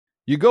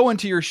You go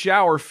into your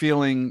shower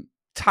feeling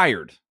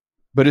tired,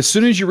 but as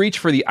soon as you reach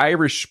for the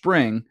Irish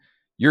Spring,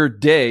 your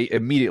day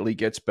immediately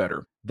gets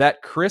better.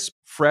 That crisp,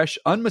 fresh,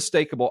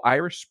 unmistakable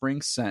Irish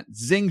Spring scent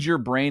zings your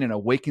brain and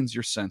awakens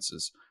your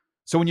senses.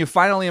 So when you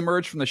finally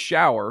emerge from the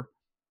shower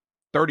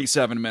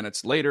 37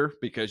 minutes later,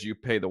 because you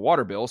pay the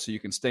water bill so you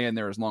can stay in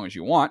there as long as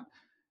you want,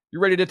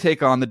 you're ready to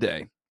take on the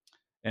day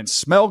and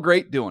smell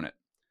great doing it.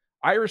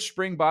 Irish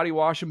Spring Body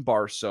Wash and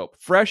Bar Soap.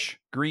 Fresh,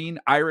 green,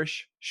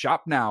 Irish.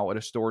 Shop now at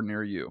a store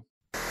near you.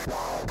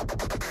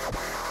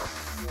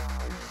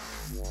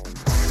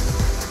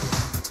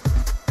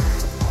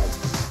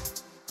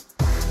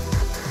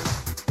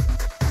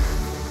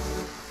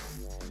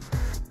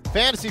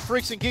 Fantasy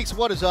Freaks and Geeks,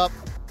 what is up?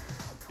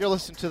 You're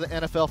listening to the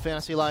NFL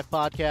Fantasy Live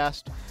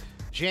podcast.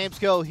 James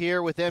Go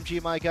here with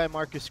MG, my guy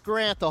Marcus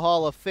Grant, the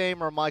Hall of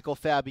Famer Michael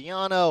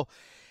Fabiano,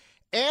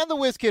 and the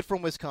whiz kid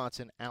from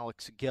Wisconsin,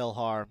 Alex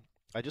Gelhar.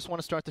 I just want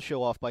to start the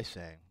show off by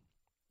saying,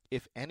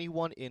 if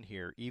anyone in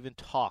here even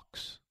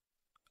talks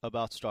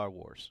about Star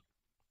Wars,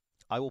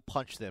 I will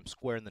punch them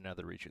square in the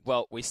nether regions.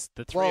 Well,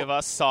 the three of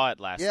us saw it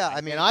last night.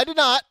 I mean, I did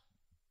not.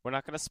 We're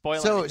not going to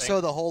spoil anything.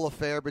 So the whole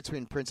affair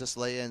between Princess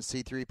Leia and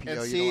C-3PO, And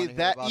you see, don't want to hear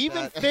that about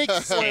even that? fake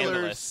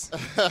spoilers.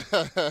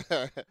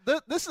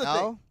 This is the No?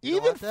 thing. You don't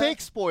Even want that?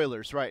 fake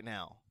spoilers right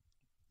now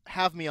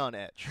have me on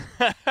edge.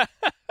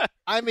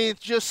 I mean,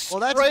 just Well,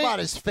 that's straight about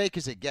as fake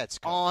as it gets.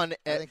 Coach. on I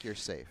edge. think you're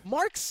safe.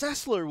 Mark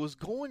Sessler was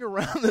going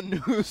around the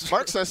news.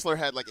 Mark Sessler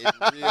had like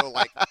a real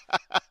like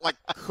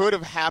could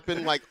have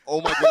happened like, oh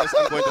my goodness,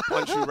 I'm going to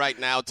punch you right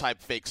now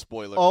type fake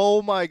spoiler.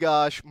 Oh my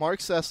gosh, Mark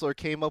Sessler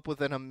came up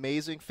with an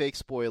amazing fake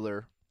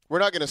spoiler. We're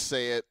not going to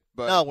say it,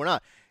 but No, we're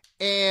not.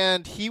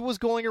 And he was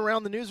going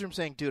around the newsroom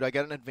saying, "Dude, I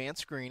got an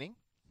advanced screening,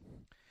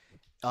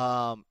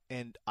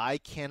 and I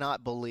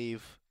cannot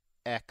believe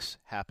X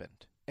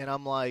happened." And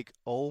I'm like,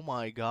 "Oh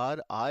my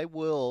God, I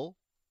will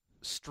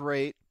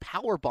straight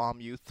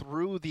powerbomb you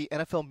through the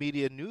NFL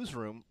media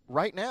newsroom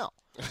right now."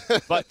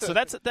 But so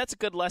that's a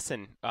good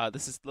lesson. Let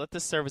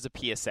this serve as a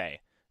PSA.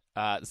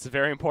 It's a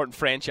very important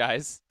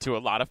franchise to a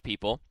lot of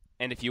people,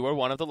 and if you were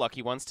one of the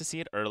lucky ones to see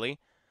it early,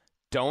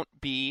 don't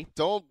be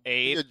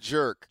a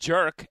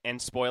jerk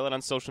and spoil it on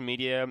social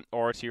media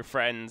or to your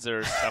friends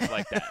or stuff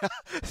like that.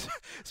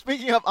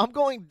 Speaking of, I'm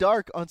going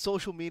dark on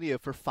social media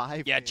for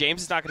 5 Yeah, days.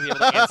 James is not going to be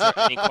able to answer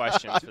any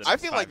questions for the I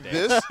next feel 5 like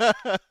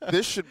days.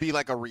 this should be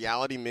like a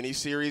reality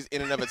miniseries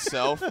in and of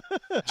itself.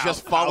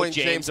 Just How following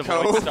James James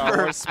avoids Coe Star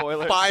for Wars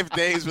spoilers. 5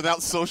 days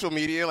without social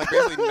media, like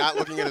basically not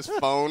looking at his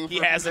phone. He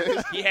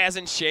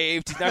hasn't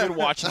shaved. He's not been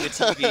watching the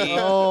TV.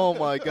 Oh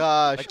my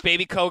gosh. Like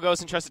Baby Co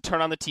goes and tries to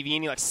turn on the TV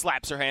and he like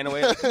slaps her hand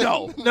away. Like,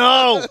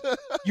 no,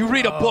 you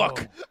read a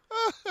book.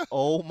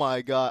 Oh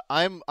my God!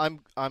 I'm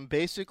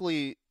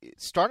basically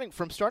starting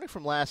from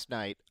last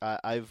night.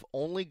 I've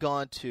only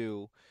gone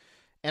to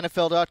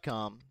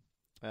NFL.com,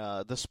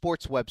 the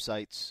sports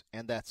websites,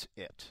 and that's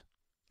it.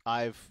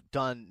 I've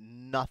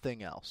done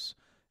nothing else.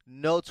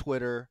 No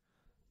Twitter,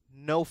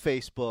 no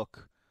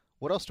Facebook.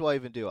 What else do I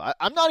even do?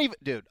 I'm not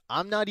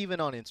even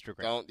on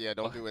Instagram. Don't do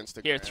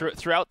Instagram. Here,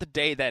 throughout the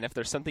day, then, if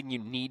there's something you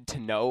need to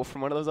know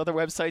from one of those other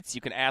websites,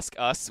 you can ask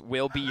us.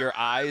 We'll be your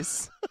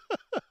eyes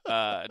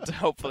to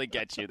hopefully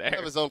get you He there.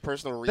 have his own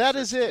personal research That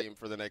is it. team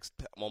for the next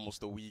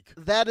almost a week.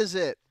 That is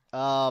it.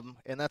 And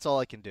that's all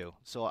I can do.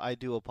 So I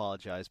do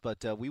apologize.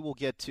 But we will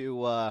get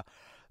to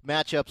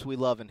matchups we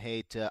love and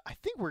hate. I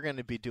think we're going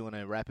to be doing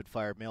a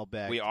rapid-fire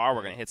mailbag. We are.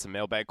 We're going to hit some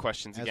mailbag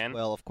questions as again.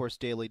 well. Of course,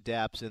 daily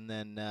daps and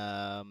then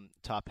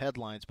top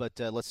headlines. But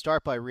let's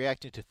start by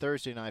reacting to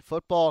Thursday Night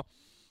Football.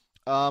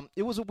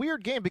 It was a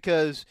weird game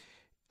because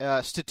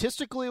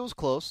statistically it was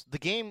close. The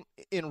game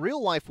in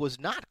real life was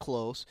not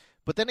close,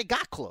 but then it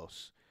got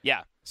close.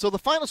 Yeah. So the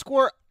final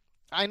score,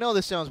 I know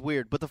this sounds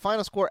weird, but the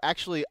final score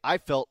actually, I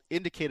felt,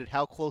 indicated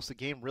how close the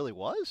game really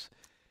was.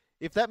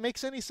 If that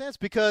makes any sense,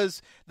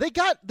 because they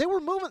were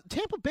moving.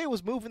 Tampa Bay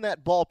was moving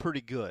that ball pretty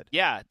good.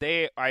 Yeah,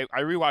 I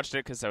rewatched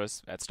it because I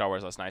was at Star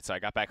Wars last night, so I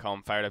got back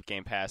home, fired up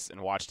Game Pass,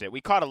 and watched it.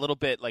 We caught a little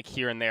bit like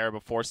here and there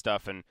before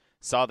stuff, and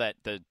saw that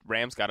the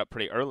Rams got up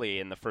pretty early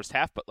in the first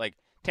half, but like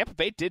Tampa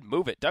Bay did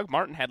move it. Doug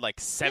Martin had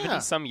like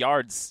 70-some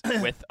yards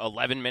with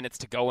 11 minutes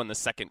to go in the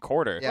second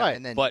quarter. Yeah, Right.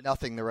 and then But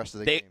nothing the rest of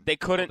the game. They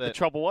couldn't. Little The bit.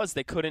 trouble was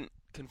they couldn't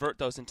convert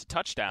those into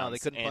touchdowns. No, they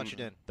couldn't punch and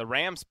it in. The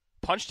Rams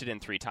punched it in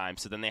 3 times,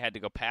 so then they had to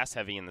go pass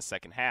heavy in the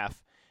second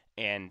half,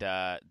 and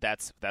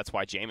that's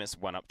why Jameis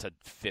went up to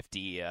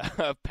 50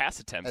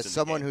 pass attempts. As in the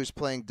someone game. who's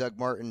playing Doug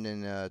Martin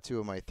in 2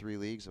 of my 3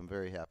 leagues, I'm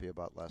very happy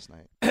about last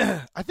night.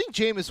 I think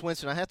Jameis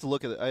Winston, I have to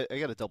look at it. I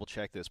got to double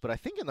check this, but I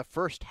think in the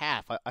first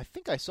half, I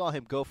think I saw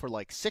him go for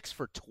like 6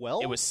 for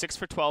 12. It was 6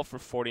 for 12 for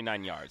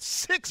 49 yards.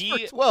 6 for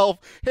 12.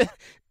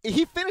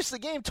 He finished the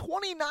game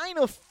 29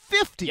 of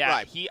 50. Yeah,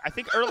 Right. I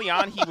think early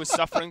on he was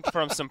suffering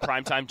from some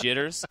primetime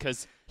jitters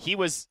because he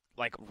was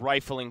like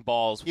rifling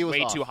balls He was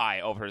way off. too high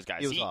over his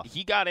guys. He was off.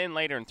 He got in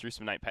later and threw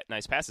some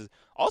nice passes.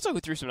 Also, who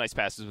threw some nice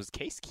passes was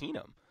Case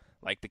Keenum.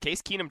 Like the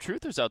Case Keenum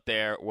truthers out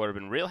there would have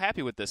been real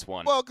happy with this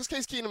one. Well, because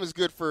Case Keenum is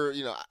good for,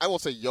 I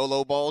won't say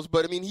YOLO balls,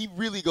 but, I mean, he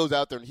really goes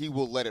out there and he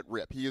will let it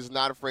rip. He is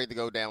not afraid to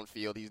go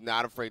downfield. He's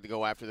not afraid to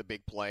go after the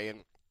big play.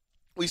 And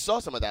we saw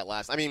some of that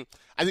I think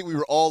we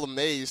were all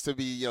amazed to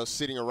be,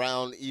 sitting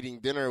around eating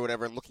dinner or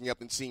whatever and looking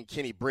up and seeing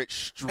Kenny Britt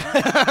streak down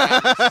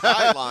the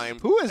sideline.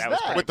 Who is That was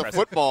that? With the impressive.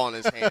 football in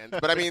his hand.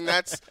 But, I mean,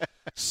 that's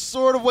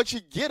sort of what you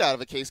get out of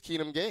a Case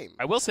Keenum game.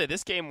 I will say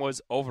this game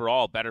was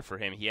overall better for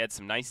him. He had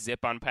some nice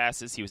zip on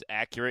passes. He was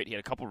accurate. He had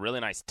a couple really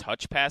nice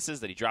touch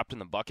passes that he dropped in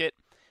the bucket.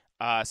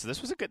 So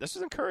this was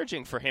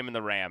encouraging for him and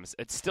the Rams.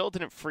 It still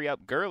didn't free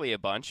up Gurley a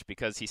bunch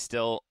because he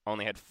still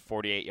only had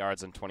 48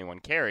 yards on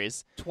 21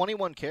 carries.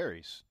 21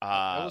 carries.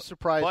 That was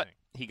surprising. But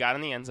he got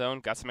in the end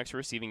zone, got some extra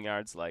receiving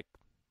yards.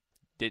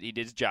 He did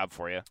his job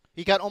for you.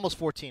 He got almost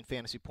 14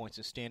 fantasy points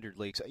in standard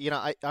leagues.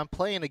 I'm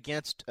playing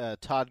against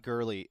Todd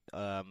Gurley,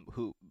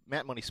 who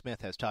Matt Money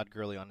Smith has Todd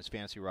Gurley on his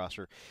fantasy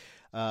roster,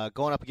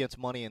 going up against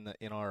Money in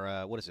our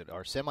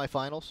our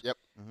semifinals. Yep.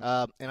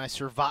 And I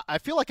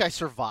feel like I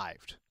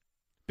survived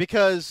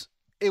because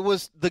it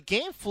was the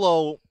game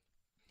flow,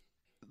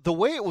 the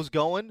way it was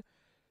going.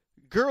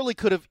 Gurley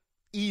could have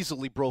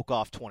easily broke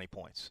off 20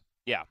 points.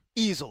 Yeah.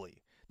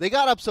 Easily. They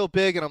got up so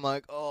big, and I'm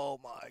like, oh,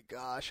 my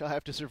gosh, I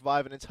have to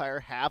survive an entire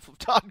half of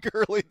Todd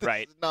Gurley. This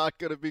Right. is not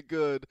going to be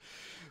good.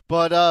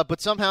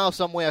 But somehow,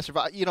 some way I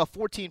survived.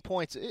 14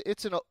 points,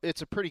 it's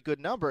a pretty good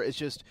number. It's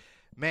just,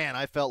 man,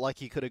 I felt like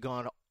he could have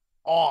gone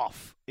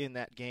off in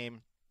that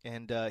game,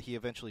 and he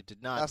eventually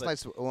did not. Last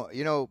night's,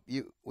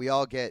 we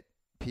all get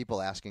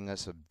people asking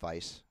us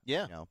advice.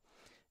 Yeah.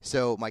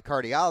 So my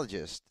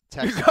cardiologist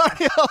texted.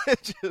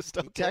 Cardiologist.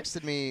 He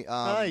texted me.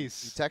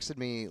 Nice. He texted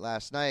me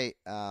last night,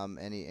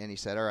 and he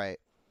said, "All right,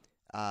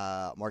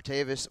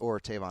 Martavis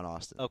or Tavon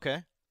Austin."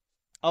 Okay.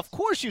 Of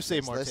course you say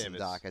He said, Martavis. Listen,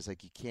 Doc. I was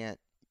like, you can't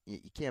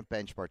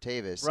bench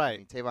Martavis. Right. I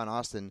mean, Tavon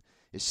Austin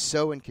is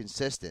so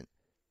inconsistent,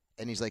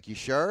 and he's like, "You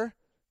sure?"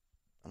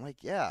 I'm like,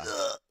 "Yeah."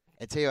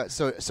 And tell you what,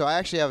 so I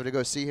actually have to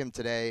go see him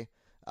today.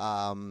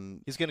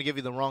 He's going to give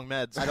you the wrong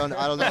meds. I don't know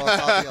if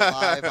I'll be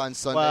alive on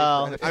Sunday.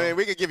 Well, for NFL. I mean,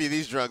 we could give you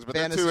these drugs, but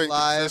Fantasy they're too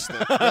Live.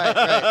 inconsistent.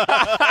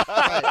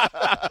 right.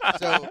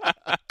 So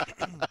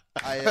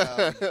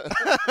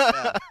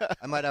I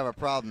might have a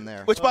problem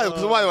there. Which, by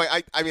the way,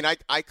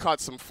 I caught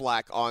some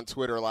flack on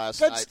Twitter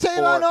last night. That's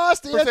Tavon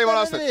Austin. For That's Tavon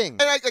Austin. everything.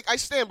 And I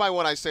stand by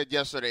what I said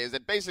yesterday, is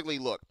that basically,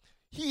 look,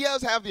 he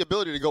does have the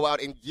ability to go out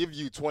and give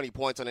you 20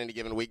 points on any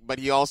given week, but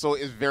he also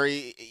is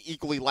very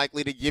equally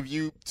likely to give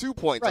you 2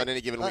 points on any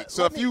given week.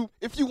 So if you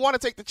want to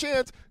take the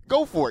chance,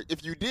 go for it.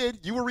 If you did,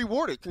 you were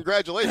rewarded.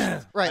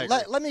 Congratulations. Right.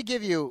 Let me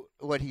give you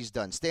what he's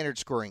done. Standard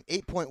scoring,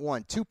 8.1,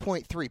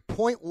 2.3,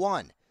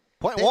 0.1.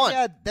 Point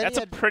one. That's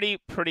a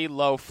pretty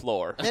low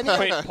floor. Then he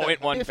had 0.1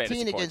 15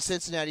 fantasy against points.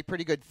 Cincinnati,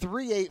 pretty good.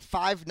 3-8,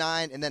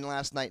 5-9, and then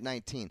last night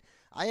 19.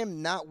 I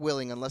am not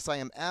willing, unless I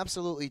am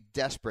absolutely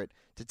desperate,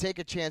 to take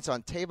a chance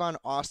on Tavon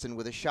Austin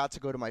with a shot to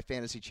go to my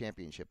fantasy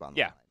championship on the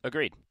Yeah, line.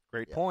 agreed.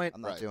 Great Yeah, point.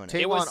 I'm not doing it.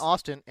 Tavon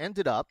Austin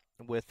ended up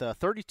with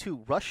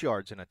 32 rush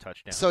yards and a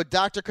touchdown. So,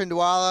 Dr.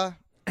 Kundwala,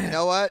 you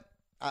know what?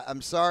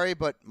 I'm sorry,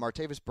 but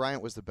Martavis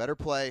Bryant was the better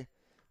play.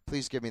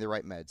 Please give me the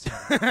right meds.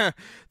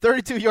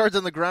 32 yards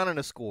on the ground and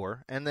a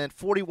score, and then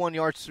 41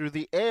 yards through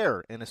the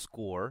air and a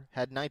score.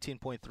 Had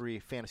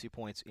 19.3 fantasy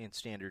points in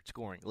standard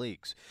scoring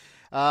leagues.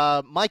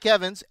 Mike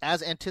Evans,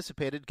 as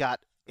anticipated,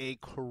 got a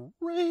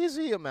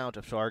crazy amount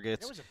of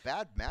targets. It was a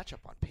bad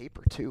matchup on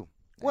paper, too.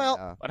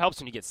 Well, It helps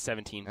when you get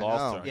 17 balls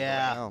know. thrown.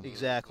 yeah, know.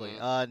 exactly.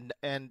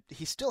 And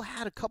he still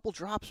had a couple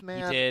drops,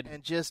 man. He did.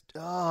 And just,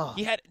 That's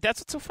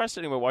what's so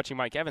frustrating about watching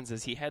Mike Evans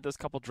is he had those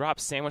couple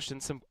drops sandwiched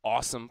in some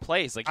awesome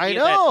plays. Like he I had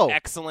know. that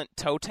excellent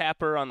toe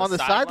tapper on the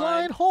sideline.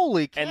 sideline.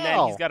 Holy cow. And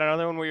then he's got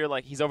another one where you're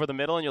like, he's over the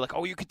middle, and you're like,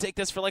 oh, you could take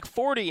this for like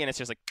 40, and it's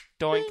just like,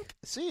 doink.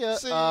 See ya.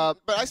 See,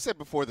 but I said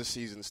before the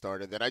season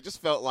started that I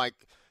just felt like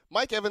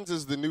Mike Evans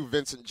is the new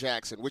Vincent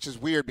Jackson, which is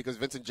weird because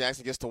Vincent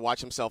Jackson gets to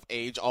watch himself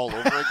age all over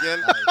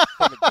again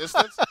from a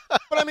distance.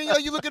 But I mean,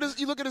 you look at his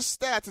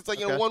stats. It's like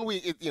Okay. 1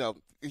 week,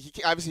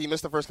 obviously he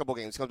missed the first couple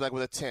games. He comes back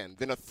with a 10,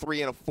 then a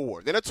 3 and a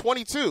 4, then a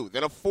 22,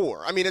 then a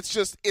 4. I mean, it's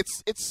just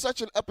it's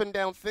such an up and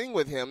down thing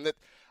with him that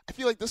I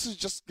feel like this is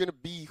just going to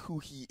be who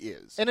he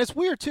is. And it's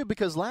weird, too,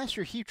 because last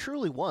year he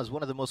truly was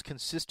one of the most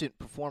consistent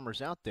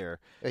performers out there.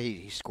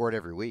 He scored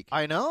every week.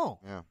 I know.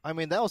 Yeah. I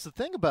mean, that was the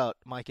thing about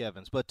Mike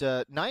Evans. But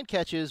 9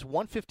 catches,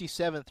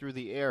 157 through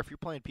the air. If you're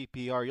playing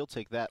PPR, you'll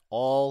take that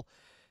all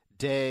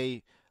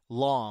day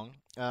long.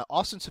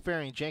 Austin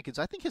Seferian-Jenkins,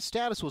 I think his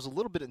status was a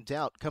little bit in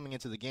doubt coming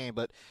into the game,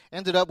 but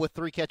ended up with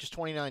 3 catches,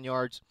 29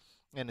 yards,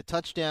 and a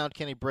touchdown.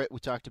 Kenny Britt, we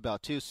talked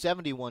about, too,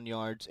 71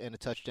 yards and a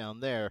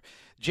touchdown there.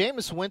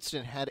 Jameis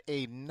Winston had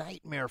a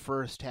nightmare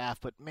first half,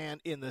 but,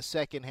 man, in the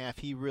second half,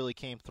 he really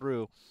came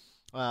through.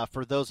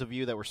 For those of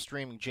you that were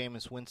streaming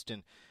Jameis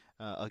Winston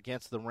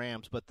against the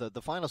Rams. But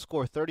the final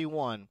score,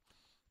 31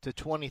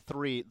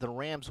 23, the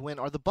Rams win.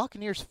 Are the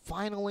Buccaneers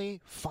finally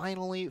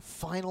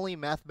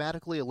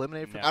mathematically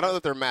eliminated from? No. I don't know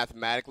if they're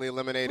mathematically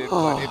eliminated,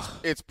 but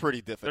it's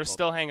pretty difficult. They're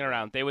still hanging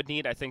around. They would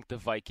need, I think, the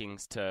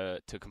Vikings to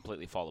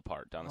completely fall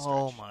apart down the stretch.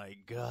 Oh my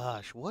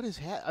gosh, what is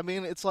I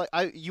mean, it's like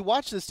you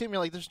watch this team, you're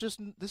like,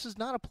 this is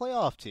not a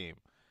playoff team.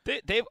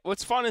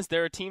 What's fun is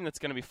they're a team that's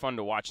going to be fun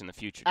to watch in the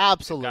future.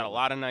 Absolutely, They've got a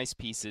lot of nice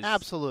pieces.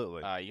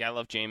 Absolutely, you gotta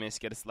love Jameis.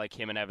 Get us like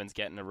him and Evans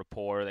getting a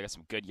rapport. They got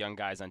some good young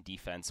guys on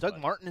defense. Doug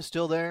Martin is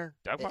still there.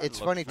 It's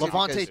funny too,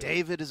 Levante because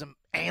David is an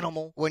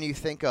animal. when you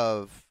think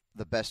of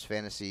the best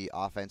fantasy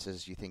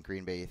offenses, you think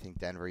Green Bay, you think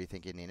Denver, you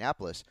think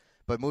Indianapolis.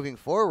 But moving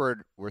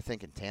forward, we're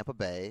thinking Tampa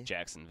Bay,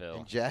 Jacksonville.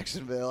 and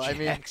Jacksonville. I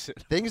mean,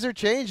 things are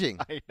changing.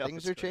 I know,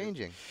 Things it's are crazy.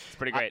 changing. It's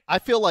pretty great. I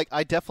feel like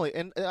I definitely,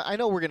 and I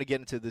know we're going to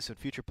get into this in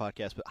future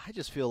podcasts, but I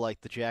just feel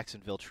like the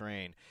Jacksonville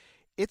train,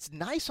 it's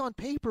nice on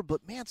paper,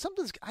 but man,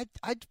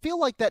 I feel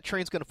like that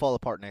train's going to fall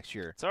apart next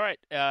year. It's all right.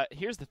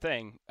 Here's the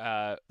thing.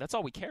 That's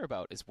all we care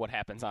about is what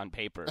happens on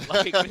paper.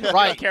 Like, we don't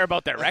Right. care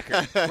about their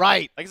record.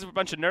 Right. Like, this is a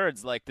bunch of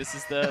nerds. Like, this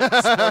is the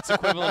sports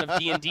equivalent of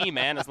D&D,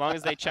 man. As long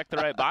as they check the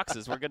right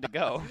boxes, we're good to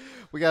go.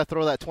 We got to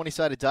throw that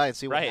 20-sided die and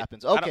see what Right.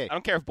 happens. I Okay.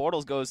 don't care if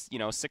Bortles goes,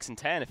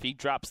 6-10. If he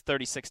drops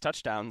 36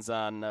 touchdowns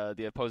on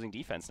the opposing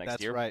defense next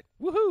That's year, right.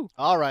 woohoo!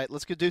 All right,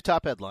 let's go do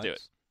top headlines. Do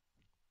it.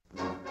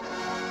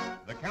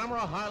 The camera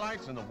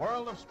highlights in the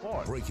world of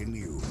sports. Breaking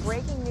news.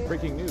 Breaking news.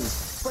 Breaking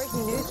news.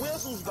 Breaking news.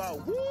 Whistles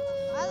go woo!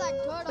 I like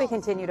turtles. We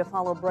continue to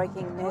follow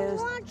breaking I news.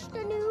 watch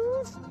the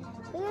news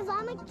because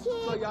I'm a kid.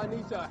 So y'all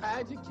need to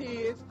hide your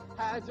kids,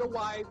 hide your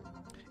wife.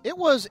 It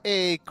was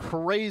a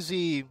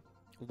crazy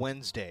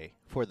Wednesday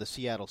for the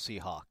Seattle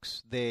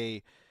Seahawks.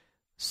 They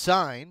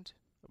signed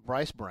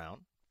Bryce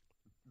Brown,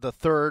 the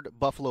third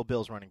Buffalo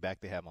Bills running back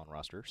they have on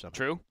roster. Somehow.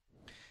 True.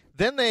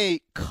 Then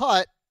they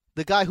cut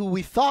the guy who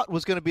we thought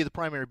was going to be the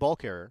primary ball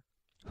carrier.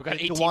 Who got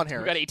Juwan 18?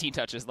 Harris. Who got 18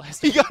 touches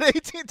last He week? got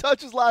 18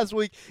 touches last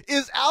week,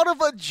 is out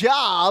of a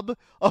job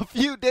a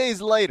few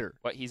days later.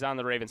 What? He's on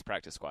the Ravens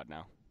practice squad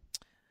now.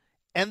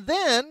 And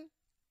then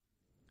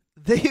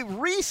they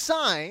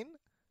re-sign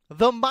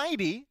the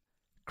mighty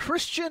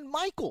Christian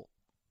Michael.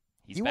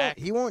 He's He back.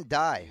 won't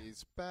die.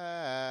 He's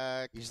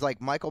back. He's like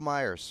Michael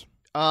Myers.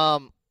 I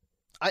know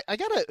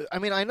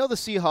the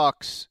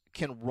Seahawks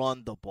can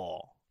run the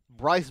ball.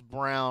 Bryce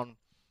Brown,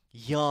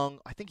 young,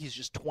 I think he's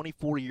just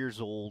 24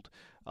 years old,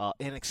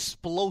 an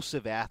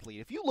explosive athlete.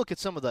 If you look at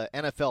some of the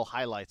NFL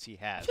highlights he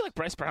I has, feel like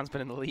Bryce Brown's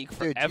been in the league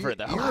Dude, forever,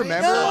 though. You I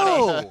remember?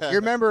 know. You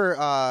remember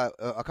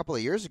a couple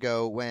of years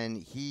ago when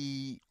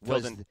he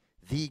was Filled in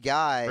the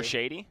guy For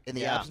Shady? in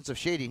the Yeah. absence of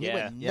Shady. And he Yeah.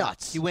 went Yeah.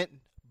 nuts. He went.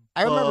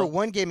 I remember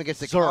one game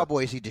against the berserk.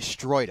 Cowboys. He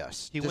destroyed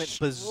us. He went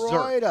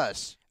destroyed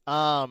us.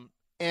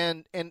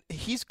 And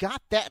he's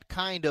got that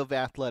kind of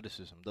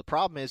athleticism. The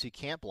problem is he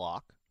can't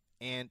block,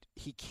 and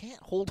he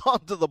can't hold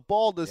on to the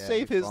ball to Yeah,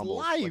 save he his fumbles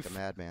life. like a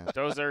madman.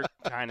 Those are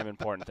kind of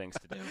important things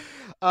to do.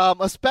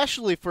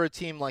 Especially for a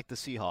team like the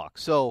Seahawks.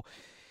 So,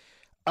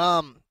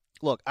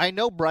 look, I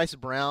know Bryce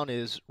Brown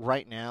is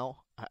right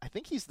now, I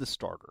think he's the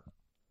starter.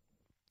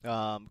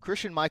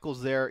 Christian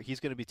Michael's there. He's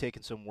going to be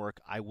taking some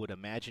work, I would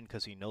imagine,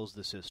 because he knows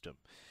the system.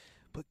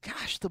 But,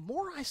 gosh, the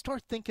more I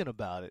start thinking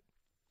about it,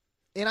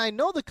 and I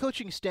know the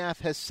coaching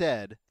staff has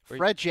said,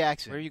 Fred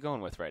Jackson. Where are you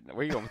going with right now?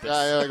 Where are you going with this?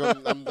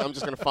 I'm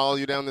just going to follow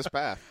you down this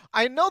path.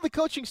 I know the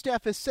coaching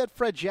staff has said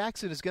Fred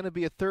Jackson is going to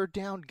be a third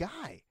down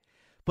guy.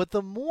 But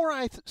the more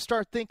I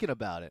start thinking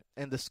about it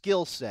and the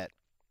skill set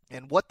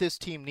and what this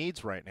team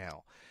needs right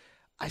now,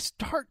 I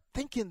start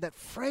thinking that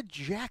Fred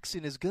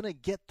Jackson is going to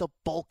get the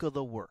bulk of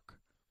the work.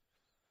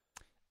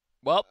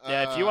 Well,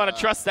 yeah, if you want to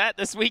trust that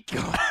this week, go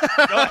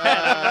ahead.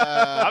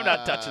 I'm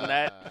not touching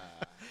that.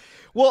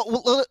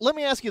 Well, let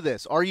me ask you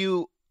this: Are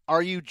you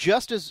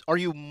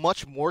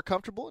much more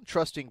comfortable in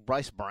trusting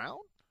Bryce Brown?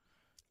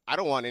 I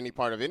don't want any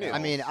part of any of I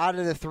mean, those. out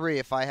of the three,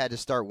 if I had to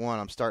start one,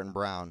 I'm starting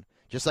Brown.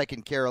 Just like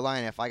in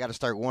Carolina, if I got to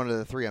start one of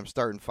the three, I'm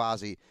starting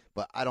Fozzie,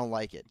 but I don't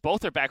like it.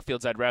 Both are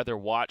backfields I'd rather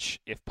watch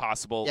if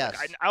possible. Yes.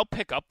 I'll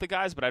pick up the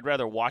guys, but I'd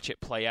rather watch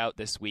it play out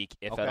this week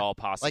if Okay. at all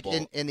possible.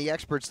 Like in the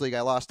Experts League,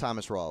 I lost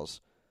Thomas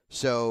Rawls.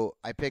 So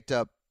I picked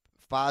up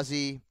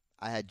Fozzie,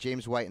 I had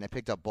James White, and I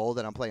picked up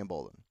Bolden. I'm playing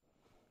Bolden.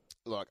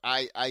 Look,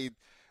 I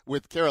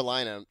with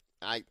Carolina,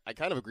 I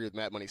kind of agree with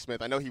Matt Money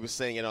Smith. I know he was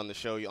saying it on the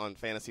show on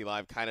Fantasy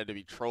Live kind of to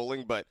be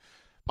trolling, but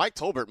Mike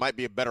Tolbert might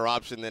be a better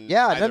option than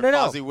either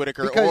Fozzie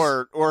Whitaker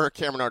or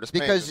Cameron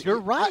Artis-Payne. Because You're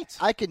right.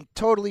 I can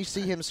totally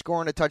see him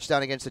scoring a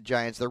touchdown against the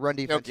Giants. The run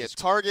He'll defense get is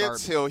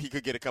targets. garbage. He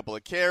could get a couple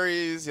of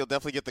carries. He'll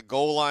definitely get the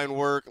goal line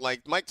work.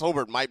 Like Mike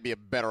Tolbert might be a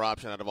better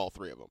option out of all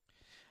three of them.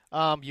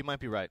 You might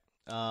be right.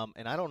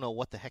 And I don't know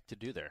what the heck to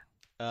do there.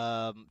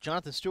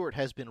 Jonathan Stewart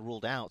has been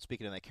ruled out,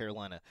 speaking of that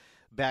Carolina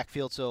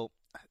backfield. So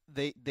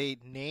they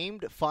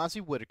named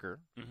Fozzie Whitaker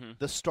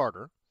the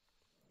starter.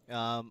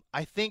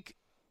 I think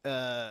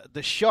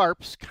the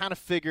Sharps kind of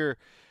figure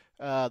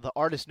the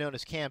artist known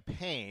as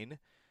Campaign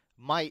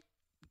might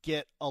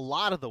get a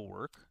lot of the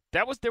work.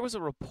 There was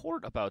a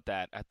report about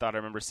that. I thought I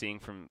remember seeing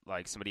from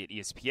like somebody at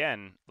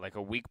ESPN like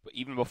a week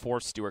even before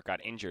Stewart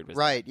got injured. Was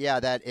right? Yeah,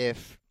 that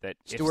if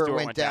Stewart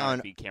went down,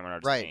 it'd be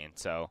Cameron right?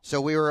 Artis-Payne,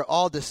 so we were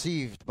all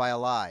deceived by a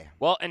lie.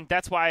 Well, and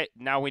that's why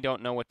now we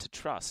don't know what to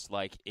trust.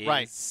 Like,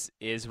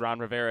 is Ron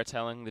Rivera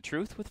telling the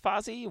truth with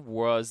Fozzie?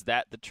 Was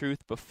that the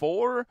truth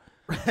before?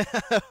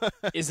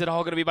 Is it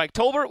all going to be Mike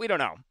Tolbert? We don't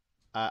know.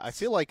 I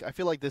feel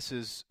like this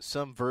is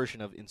some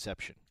version of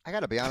Inception. I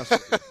got to be honest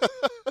with you.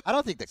 I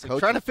don't think the coaches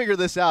trying to figure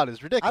this out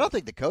is ridiculous. I don't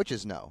think the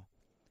coaches know.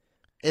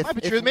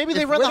 Maybe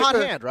they run the hot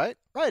hand, right?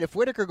 Right. If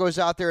Whitaker goes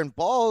out there and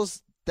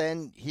balls,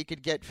 then he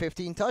could get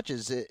 15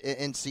 touches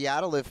in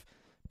Seattle. If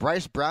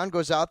Bryce Brown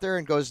goes out there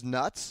and goes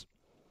nuts,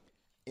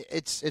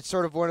 it's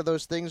sort of one of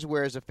those things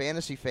where, as a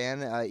fantasy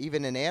fan,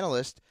 even an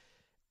analyst,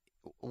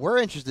 we're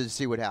interested to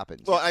see what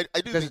happens. Well, I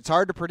do because it's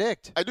hard to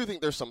predict. I do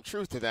think there's some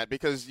truth to that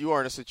because you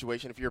are in a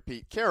situation, if you're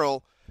Pete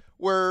Carroll,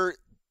 where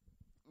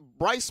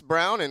Bryce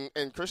Brown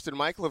and Christine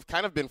Michael have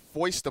kind of been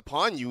foisted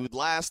upon you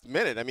last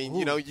minute. I mean,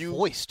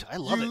 foist. I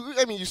love it.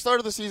 I mean, you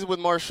started the season with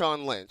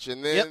Marshawn Lynch,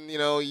 and then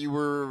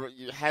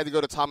you had to go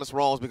to Thomas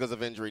Rawls because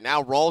of injury.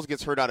 Now Rawls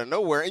gets hurt out of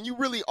nowhere, and you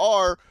really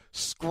are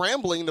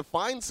scrambling to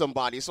find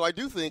somebody. So I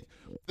do think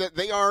that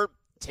they are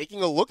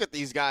taking a look at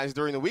these guys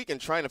during the week and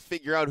trying to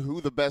figure out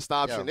who the best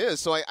option is.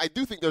 So I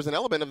do think there's an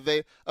element of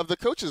the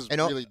coaches and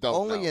really don't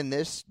only know. In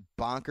this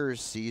bonkers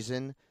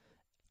season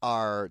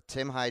are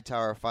Tim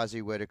Hightower,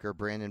 Fozzie Whitaker,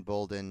 Brandon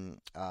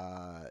Bolden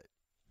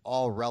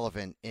all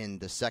relevant in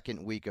the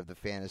second week of the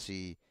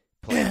fantasy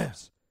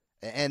playoffs.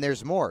 And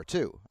there's more,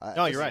 too.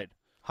 No, you're right.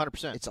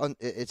 100%.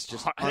 It's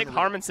just I think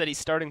Harmon said he's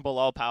starting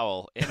Bilal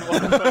Powell in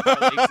one of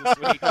the leagues this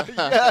week.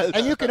 Yes.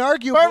 And you can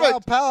argue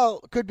Bilal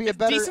Powell could be a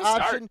better decent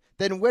option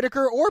than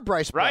Whitaker or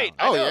Bryce Brown. Right.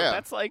 Oh, I know.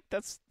 yeah.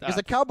 That's because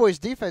the Cowboys'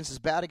 defense is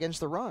bad against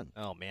the run.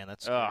 Oh, man,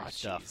 that's scary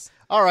stuff. Geez.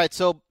 All right,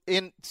 so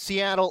in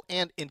Seattle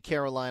and in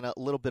Carolina, a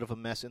little bit of a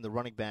mess in the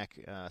running back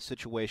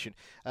situation.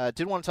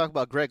 Did want to talk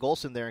about Greg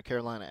Olsen there in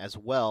Carolina as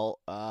well.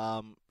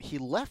 He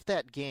left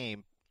that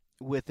game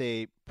with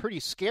a pretty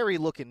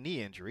scary-looking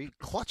knee injury,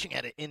 clutching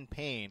at it in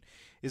pain.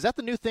 Is that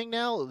the new thing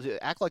now?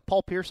 Act like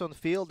Paul Pierce on the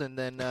field and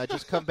then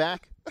just come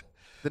back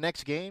the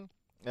next game?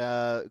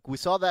 We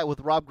saw that with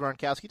Rob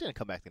Gronkowski. He didn't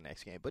come back the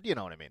next game, but you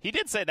know what I mean. He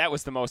did say that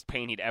was the most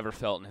pain he'd ever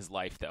felt in his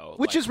life, though.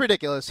 Which is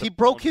ridiculous. He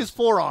broke his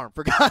forearm,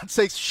 for God's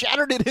sake,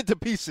 shattered it into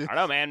pieces. I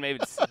don't know, man. Maybe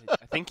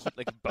I think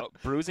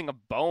bruising a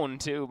bone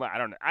too. But I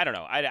don't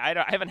know.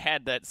 I haven't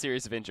had that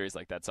series of injuries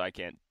like that, so I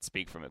can't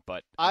speak from it.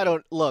 But I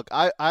don't look.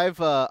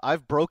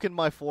 I've broken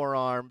my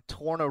forearm,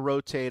 torn a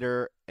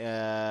rotator,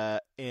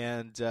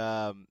 and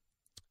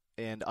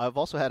I've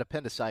also had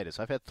appendicitis.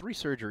 I've had 3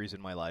 surgeries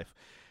in my life.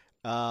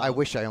 I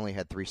wish I only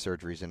had 3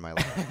 surgeries in my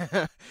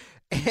life.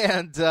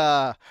 And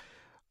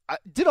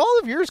did all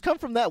of yours come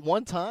from that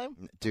one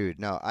time? Dude,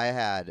 no. I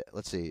had,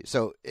 let's see.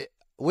 So,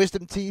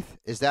 wisdom teeth,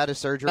 is that a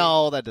surgery?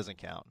 No, that doesn't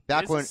count.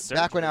 Back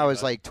when I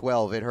was like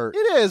 12, it hurt.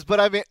 It is, but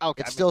I mean,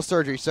 okay. It's still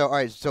surgery. So, all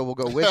right, so we'll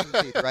go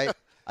wisdom teeth, right?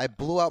 I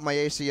blew out my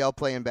ACL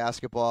playing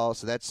basketball,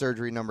 so that's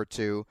surgery number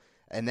 2.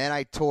 And then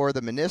I tore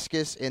the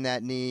meniscus in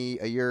that knee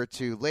a year or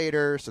 2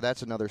 later, so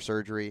that's another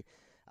surgery.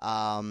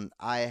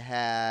 I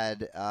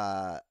had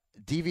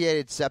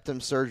deviated septum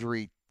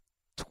surgery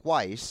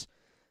twice.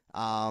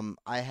 I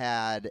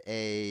had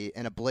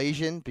an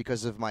ablation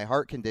because of my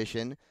heart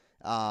condition,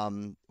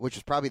 which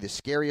was probably the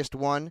scariest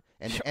one,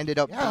 and it ended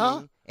up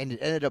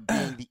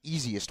being the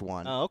easiest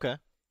one. Oh, okay.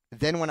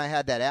 Then when I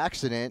had that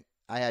accident,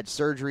 I had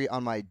surgery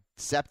on my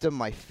septum,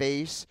 my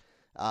face.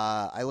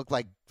 I looked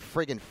like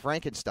friggin'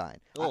 Frankenstein.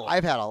 Oh.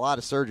 I've had a lot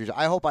of surgeries.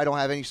 I hope I don't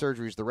have any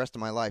surgeries the rest of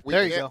my life.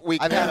 There you go. We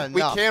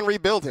can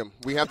rebuild him.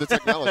 We have the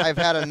technology. I've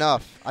had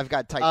enough. I've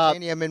got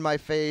titanium in my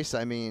face.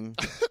 I mean,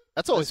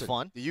 that's always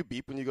fun. Do you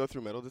beep when you go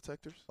through metal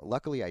detectors?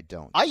 Luckily, I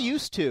don't. I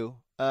used to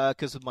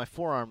because of my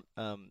forearm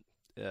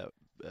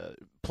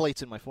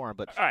plates in my forearm,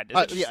 but all right,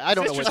 I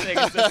don't know what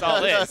this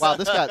all is. Wow,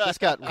 this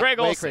got Greg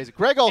way Olsen. crazy.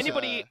 Greg Olsen.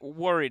 Anybody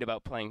worried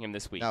about playing him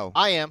this week? No.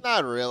 I am.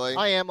 Not really.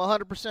 I am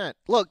 100%.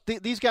 Look,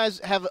 these guys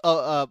have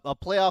a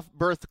playoff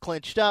berth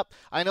clinched up.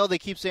 I know they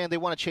keep saying they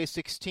want to chase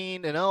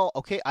 16 and 0.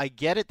 Okay, I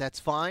get it. That's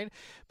fine.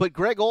 But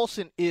Greg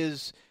Olsen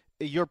is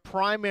your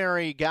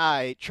primary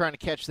guy trying to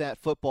catch that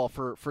football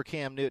for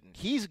Cam Newton.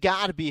 He's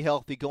got to be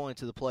healthy going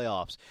to the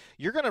playoffs.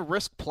 You're going to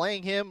risk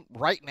playing him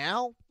right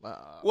now?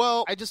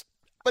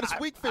 But it's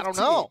week 15. I don't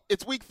know.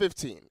 It's week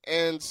 15.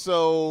 And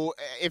so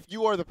if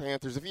you are the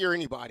Panthers, if you're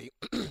anybody,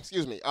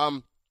 excuse me,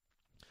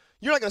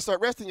 you're not going to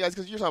start resting guys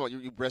because you're talking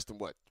about you rest him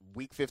what?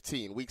 Week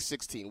 15, week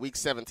 16, week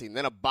 17,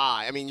 then a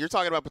bye. I mean, you're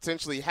talking about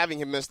potentially having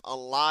him miss a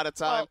lot of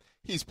time. Well,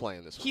 he's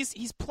playing this week.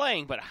 He's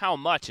playing, but how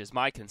much is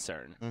my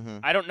concern. Mm-hmm.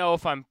 I don't know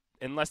if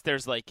unless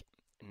there's like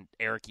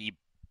Eric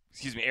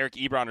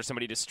Ebron or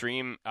somebody to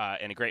stream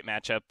in a great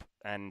matchup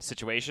and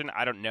situation.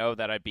 I don't know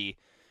that I'd be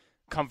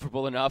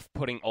comfortable enough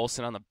putting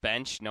Olsen on the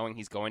bench, knowing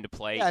he's going to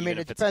play. Yeah, I mean, even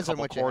it if it's depends a on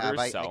couple what you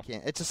quarters, have. I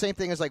can't. It's the same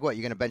thing as like what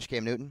you're going to bench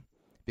Cam Newton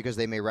because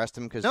they may rest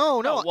him. Because no.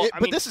 Well,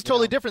 But this is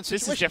totally different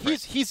this is situation.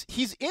 different.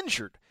 He's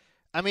injured.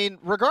 I mean,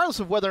 regardless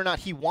of whether or not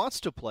he wants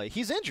to play,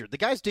 he's injured. The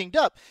guy's dinged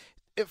up.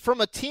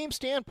 From a team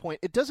standpoint,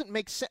 it doesn't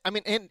make sense. I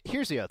mean, and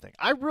here's the other thing.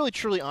 I really,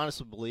 truly,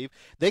 honestly believe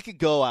they could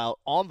go out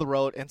on the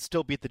road and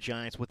still beat the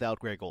Giants without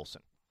Greg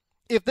Olsen.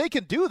 If they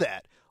can do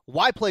that,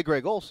 why play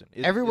Greg Olsen?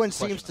 Everyone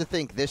seems to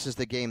think this is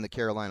the game that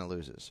Carolina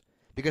loses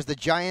because the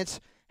Giants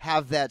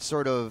have that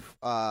sort of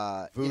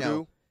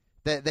Voodoo?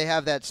 They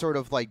have that sort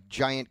of like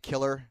giant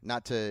killer,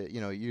 not to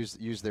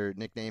use their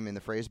nickname in the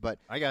phrase, but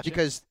I got you.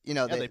 because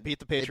they beat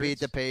the Patriots. They beat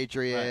the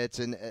Patriots,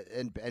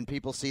 and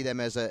people see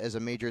them as a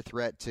major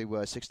threat to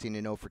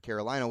 16-0 for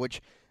Carolina,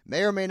 which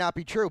may or may not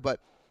be true. But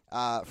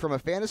from a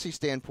fantasy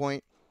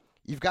standpoint,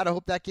 you've got to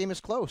hope that game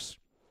is close,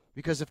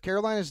 because if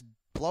Carolina's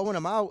blowing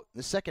them out in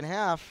the second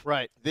half,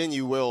 right, then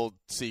you will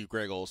see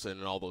Greg Olsen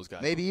and all those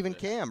guys. Maybe even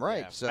Cam,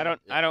 right? Yeah. So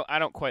I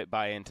don't quite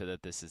buy into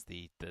that. This is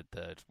the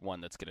one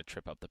that's going to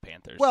trip up the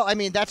Panthers. well, I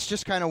mean, that's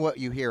just kind of what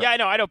you hear. Yeah,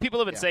 I know. People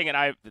have been saying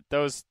it.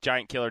 Those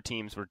giant killer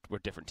teams were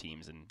different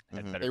teams and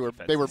had better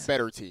defenses. They were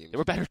better teams. They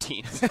were better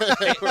teams.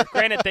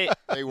 Granted,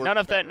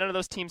 none of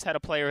those teams had a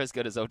player as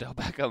good as Odell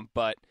Beckham,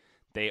 but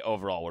they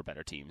overall were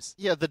better teams.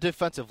 Yeah, the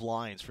defensive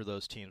lines for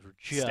those teams were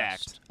just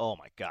stacked. Oh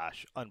my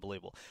gosh,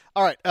 unbelievable.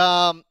 All right,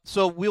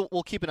 so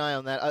we'll keep an eye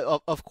on that.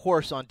 Of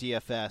course, on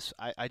DFS,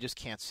 I just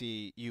can't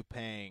see you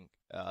paying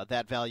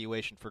that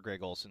valuation for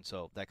Greg Olsen,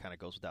 so that kind of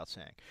goes without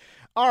saying.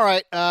 All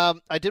right,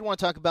 I did want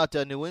to talk about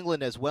New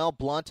England as well.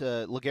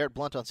 LeGarrette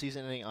Blount on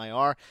season-ending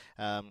IR.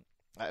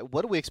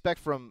 What do we expect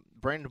from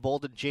Brandon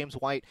Bolden, James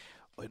White,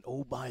 and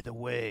oh, by the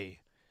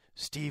way,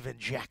 Steven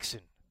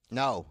Jackson?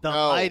 No. The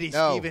mighty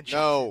Steven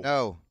Jackson.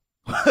 No.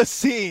 Was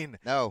seen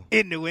No.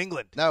 in New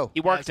England. No.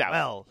 He worked as out.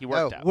 well. He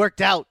worked out.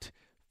 Worked out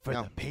for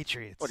No. the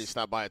Patriots. What, he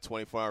stopped by at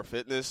 24-hour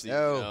fitness?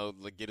 No.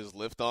 Like get his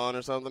lift on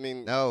or something? I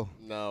mean, No.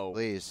 No.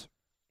 Please.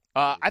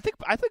 I think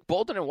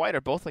Bolden and White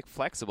are both like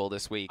flexible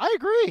this week. I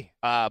agree.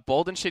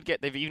 Bolden should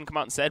get. They've even come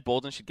out and said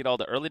Bolden should get all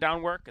the early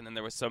down work, and then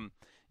there was some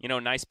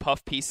nice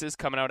puff pieces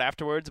coming out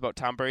afterwards about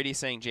Tom Brady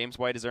saying James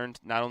White has earned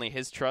not only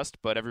his trust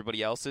but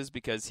everybody else's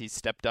because he's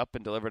stepped up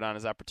and delivered on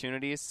his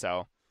opportunities.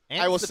 So.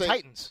 And I will the say,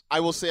 Titans. I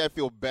will say I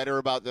feel better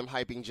about them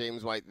hyping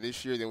James White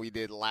this year than we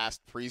did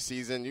last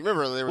preseason. You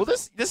remember there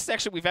was this is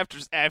actually we've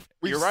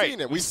We've you're right.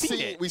 seen it. We've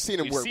seen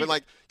him work. seen But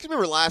like, cause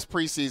remember last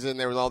preseason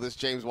there was all this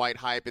James White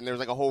hype, and there was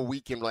like a whole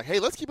weekend like, hey,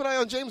 let's keep an eye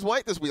on James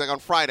White this week. Like on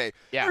Friday,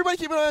 Yeah. everybody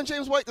keep an eye on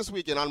James White this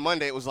week, and on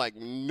Monday it was like,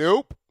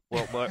 nope.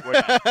 Well, we're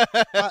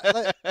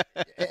not.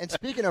 And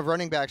speaking of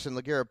running backs and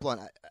LeGarrette Blount,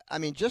 I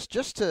mean, just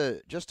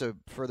to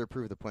further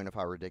prove the point of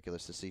how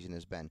ridiculous the season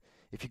has been,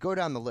 if you go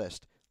down the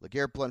list,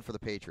 LeGarrette Blount for the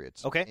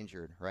Patriots, Okay.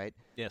 injured, right?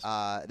 Yes.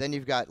 Then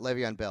you've got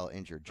Le'Veon Bell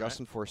injured,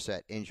 Justin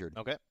Forsett injured.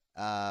 Okay.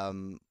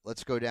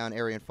 Let's go down.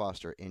 Arian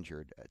Foster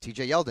injured.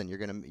 T.J. Yeldon, you're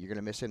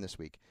gonna miss him this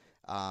week.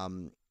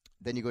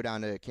 Then you go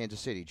down to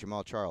Kansas City,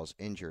 Jamal Charles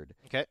injured.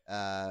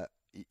 Okay.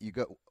 You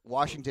go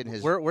Washington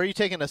has. Where are you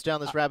taking us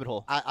down this rabbit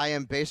hole? I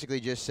am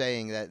basically just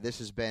saying that this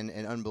has been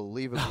an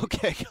unbelievably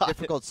Okay, got it.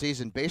 difficult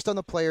season based on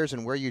the players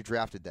and where you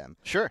drafted them.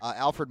 Sure.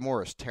 Alfred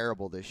Morris,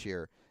 terrible this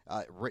year.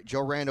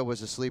 Joe Randall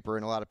was a sleeper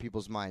in a lot of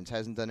people's minds.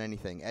 Hasn't done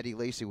anything. Eddie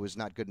Lacy was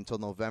not good until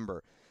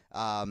November.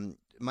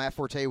 Matt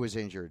Forte was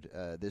injured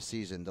this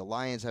season. The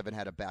Lions haven't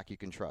had a back you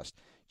can trust.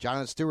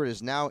 Jonathan Stewart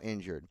is now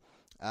injured.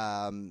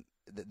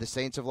 The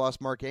Saints have lost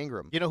Mark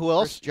Ingram. You know who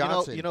else? Chris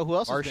Johnson, you know who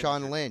else? has been Marshawn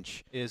injured?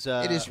 Lynch. Is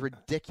It is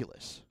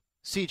ridiculous.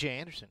 C.J.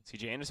 Anderson.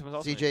 C.J. Anderson was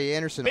also C.J.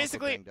 Anderson also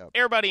basically banged up.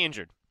 everybody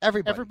injured.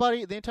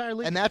 Everybody, the entire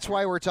league. And that's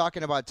why we're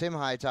talking about Tim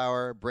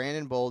Hightower,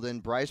 Brandon Bolden,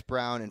 Bryce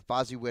Brown, and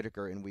Fozzie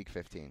Whitaker in Week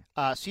 15.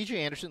 C.J.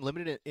 Anderson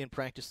limited in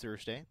practice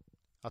Thursday.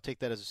 I'll take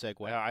that as a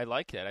segue. I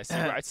like that.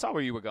 I saw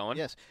where you were going.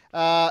 Yes.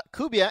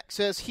 Kubiak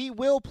says he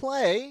will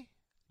play.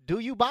 Do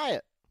you buy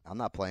it? I'm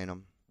not playing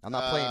him. I'm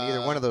not playing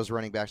either one of those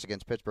running backs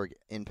against Pittsburgh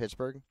in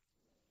Pittsburgh.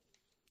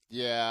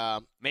 Yeah.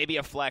 Maybe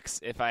a flex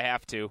if I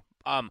have to.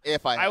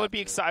 If I would be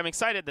have to. I'm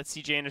excited that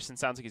C.J. Anderson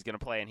sounds like he's going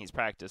to play and he's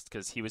practiced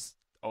because he was,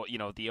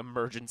 the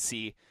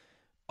emergency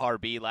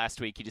RB last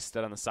week. He just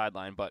stood on the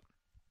sideline, but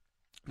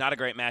not a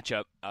great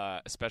matchup,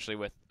 especially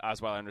with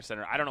Osweiler under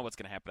center. I don't know what's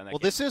going to happen in that game.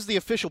 This is the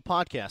official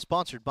podcast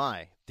sponsored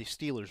by the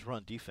Steelers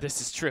Run Defense. This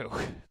is true.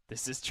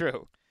 This is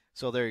true.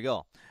 So there you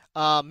go.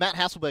 Matt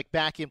Hasselbeck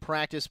back in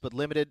practice but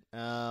limited.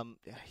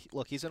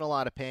 Look, he's in a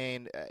lot of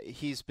pain.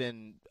 He's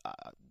been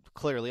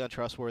clearly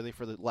untrustworthy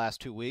for the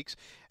last 2 weeks.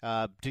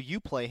 Do you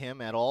play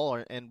him at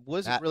all? And what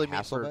does it really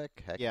mean for Hasselbeck?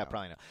 Heck Yeah, no.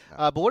 probably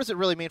not. But what does it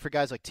really mean for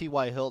guys like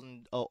T.Y.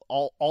 Hilton,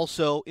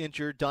 also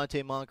injured?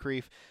 Dante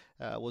Moncrief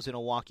was in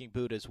a walking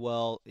boot as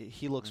well.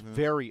 He looks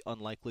very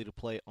unlikely to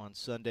play on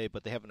Sunday,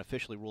 but they haven't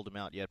officially ruled him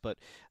out yet. But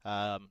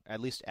at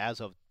least as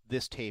of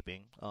this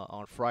taping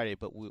on Friday,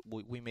 but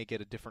we may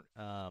get a different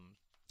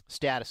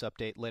status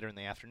update later in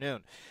the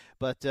afternoon.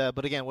 But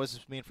again, what does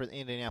this mean for the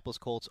Indianapolis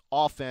Colts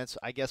offense?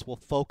 I guess we'll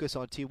focus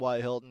on T.Y.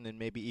 Hilton and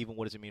maybe even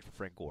what does it mean for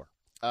Frank Gore?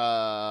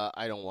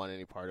 I don't want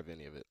any part of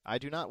any of it. I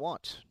do not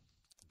want.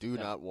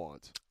 Not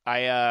want.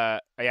 I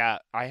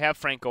have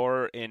Frank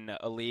Gore in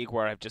a league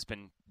where I've just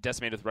been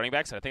decimated with running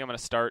backs. And I think I'm going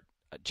to start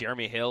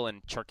Jeremy Hill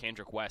and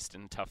Charkandrick West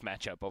in a tough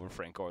matchup over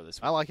Frank Gore this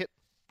week. I like it.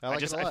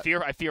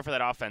 I fear for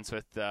that offense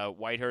with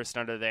Whitehurst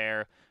under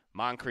there,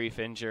 Moncrief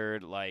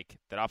injured, like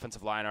that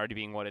offensive line already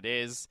being what it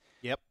is.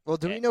 Yep. Well,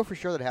 do we know for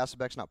sure that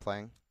Hasselbeck's not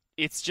playing?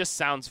 It just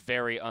sounds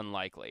very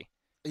unlikely.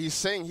 He's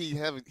saying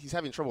he's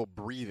having trouble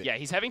breathing. Yeah,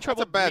 he's having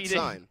trouble That's a bad breathing,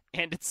 sign.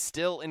 and it's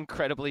still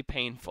incredibly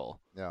painful.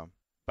 Yeah.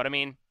 But I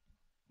mean,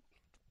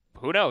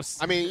 who knows?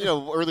 I mean,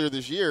 earlier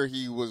this year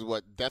he was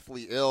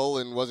deathly ill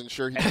and wasn't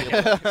sure he'd be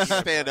able to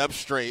stand up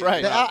straight.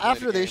 Right.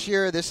 After this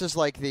year, this is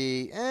like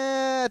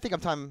I think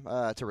I'm time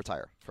to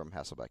retire from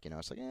Hasselbeck.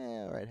 It's like,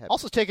 all right.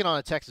 Also taking on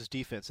a Texas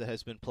defense that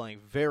has been playing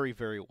very,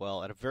 very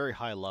well at a very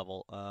high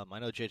level. I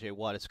know J.J.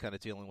 Watt is kind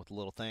of dealing with a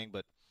little thing,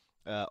 but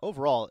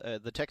overall,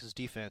 the Texas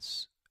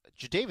defense,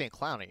 Jadeveon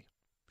Clowney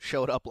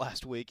showed up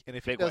last week, and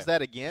if he does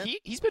that again,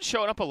 he's been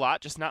showing up a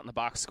lot, just not in the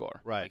box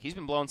score. Right. Like, he's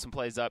been blowing some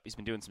plays up. He's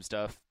been doing some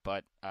stuff,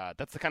 but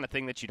that's the kind of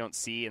thing that you don't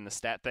see in the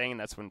stat thing, and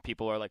that's when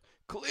people are like,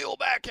 Khalil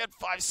Mack had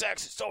 5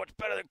 sacks. It's so much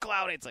better than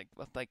Clowney. It's like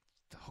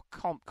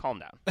calm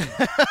down.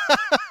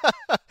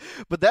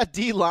 But that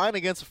D line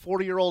against a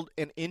 40-year-old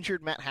and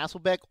injured Matt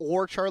Hasselbeck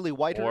or Charlie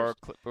Whitehurst,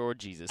 or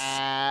Jesus.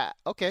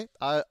 Okay,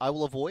 I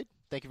will avoid.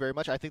 Thank you very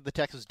much. I think the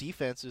Texas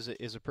defense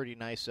is a pretty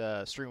nice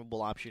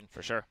streamable option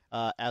for sure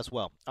as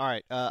well. All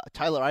right,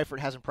 Tyler Eifert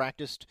hasn't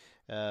practiced,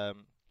 at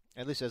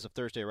least as of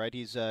Thursday, right?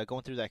 He's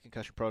going through that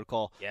concussion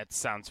protocol. Yeah, it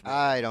sounds really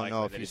I don't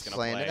know if he's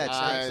playing.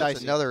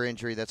 That's another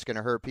injury that's going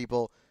to hurt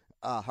people.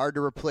 Hard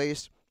to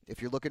replace.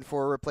 If you're looking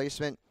for a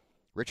replacement,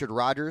 Richard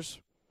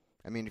Rodgers.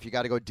 I mean, if you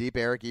got to go deep,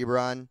 Eric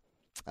Ebron.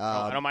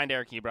 I don't mind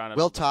Eric Ebron.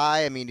 Will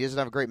Tye, I mean, he doesn't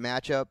have a great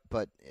matchup,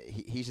 but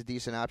he's a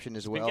decent option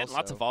as well. Been getting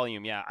lots of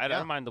volume, yeah. I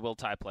don't mind the Will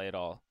Tye play at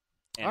all.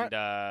 And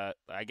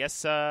I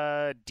guess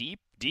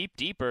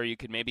deeper, you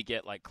could maybe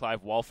get like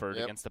Clive Walford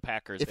against the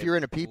Packers. If you're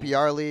in a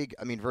PPR league,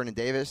 I mean, Vernon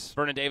Davis.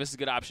 Vernon Davis is a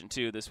good option,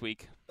 too, this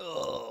week.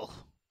 Ugh.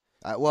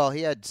 Well,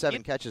 he had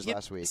 7 catches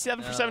last week.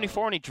 7 for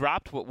 74, and he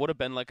dropped what would have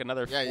been like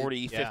another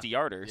 40,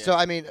 50-yarder. So,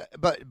 I mean,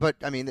 but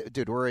I mean,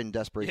 dude, we're in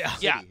desperation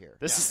city here.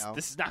 This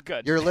is not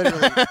good. You're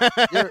literally,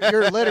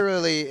 you're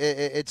literally,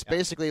 it's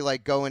basically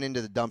like going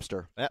into the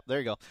dumpster. Yeah, there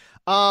you go.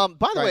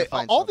 By the way,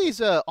 all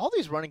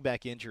these running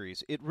back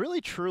injuries, it really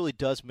truly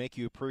does make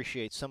you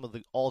appreciate some of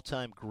the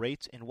all-time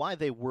greats and why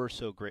they were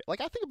so great.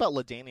 Like I think about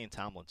LaDainian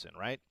Tomlinson,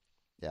 right?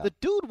 Yeah. The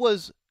dude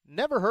was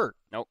never hurt.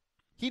 Nope.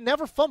 He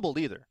never fumbled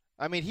either.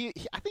 I mean,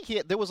 I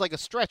think there was like a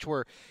stretch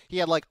where he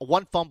had like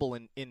 1 fumble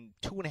in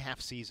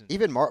 2.5 seasons.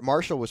 Even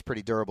Marshall was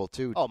pretty durable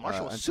too. Oh,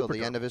 Marshall was until super the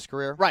durable. end of his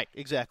career. Right,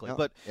 exactly. No,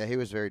 but yeah, he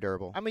was very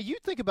durable. I mean, you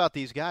think about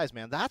these guys,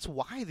 man. That's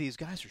why these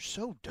guys are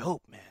so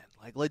dope, man.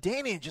 Like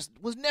LaDainian just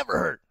was never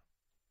hurt.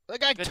 The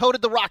guy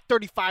toted the rock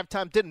 35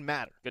 times, didn't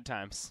matter. Good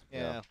times.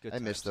 Yeah, good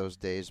times. I miss those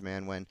days,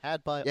 man. When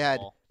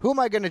all. Who am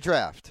I going to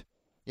draft?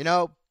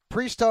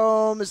 Priest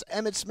Holmes,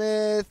 Emmitt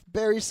Smith,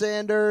 Barry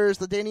Sanders,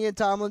 LaDainian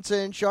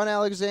Tomlinson, Sean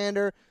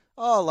Alexander.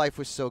 Oh, life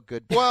was so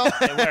good. Well,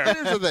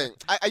 here's the thing.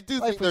 I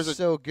do think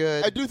so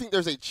good. I do think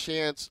there's a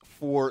chance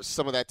for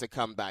some of that to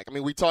come back. I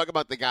mean, we talk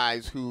about the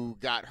guys who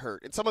got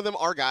hurt, and some of them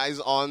are guys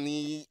on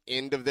the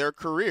end of their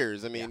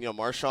careers. I mean,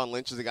 Marshawn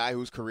Lynch is a guy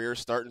whose career is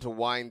starting to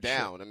wind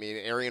down. Sure. I mean,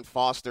 Arian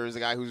Foster is a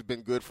guy who's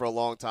been good for a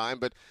long time,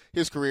 but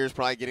his career is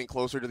probably getting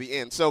closer to the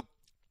end. So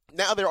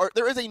now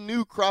there is a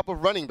new crop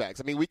of running backs.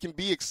 I mean, we can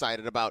be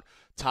excited about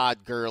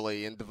Todd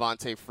Gurley and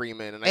Devontae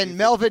Freeman and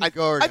Melvin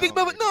Gordon. I think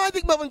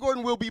Melvin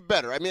Gordon will be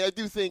better. I mean, I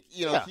do think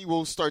he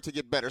will start to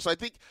get better. So I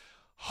think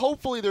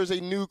hopefully there's a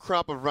new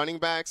crop of running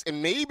backs,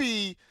 and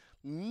maybe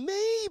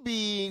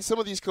some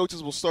of these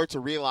coaches will start to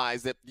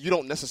realize that you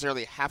don't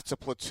necessarily have to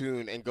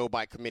platoon and go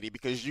by committee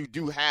because you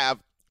do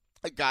have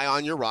a guy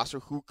on your roster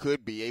who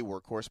could be a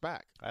workhorse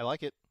back. I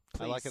like it.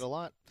 Please. I like it a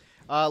lot.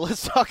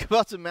 Let's talk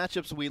about some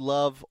matchups we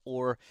love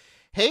or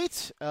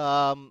hate.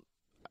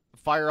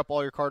 Fire up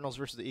all your Cardinals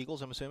versus the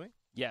Eagles, I'm assuming?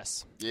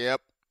 Yes.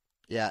 Yep.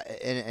 Yeah,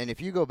 and if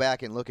you go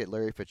back and look at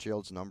Larry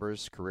Fitzgerald's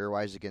numbers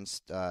career-wise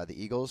against the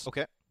Eagles,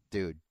 okay,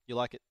 dude, you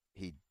like it?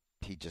 He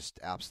just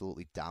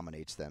absolutely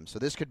dominates them. So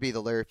this could be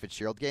the Larry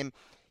Fitzgerald game.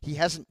 He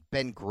hasn't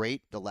been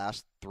great the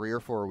last 3 or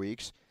 4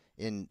 weeks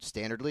in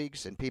standard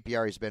leagues. In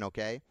PPR, he's been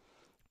okay.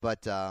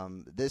 But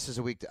this is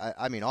a week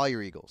I mean, all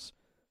your Eagles.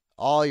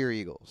 All your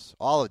Eagles.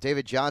 All of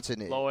David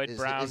Johnson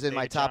is in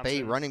my top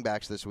 8 running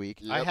backs this week.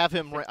 Yep. I have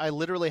him. I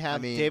literally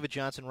have David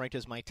Johnson ranked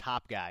as my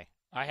top guy.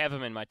 I have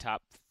him in my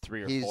top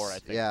 3 or 4, I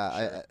think.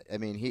 Yeah, sure. I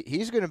mean,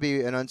 he's going to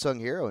be an unsung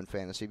hero in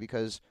fantasy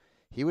because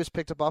he was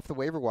picked up off the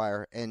waiver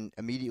wire and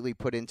immediately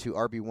put into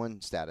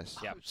RB1 status.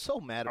 Yeah. I'm so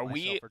mad at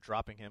myself for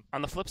dropping him.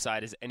 On the flip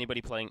side, is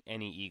anybody playing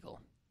any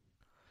Eagle?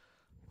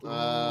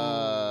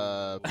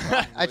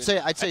 I'd say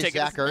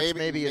Zach Ertz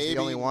maybe is the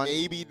only one.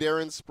 Maybe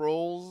Darren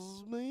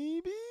Sproles,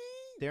 maybe.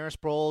 Darren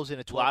Sproles in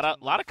a 12.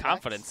 lot of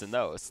confidence in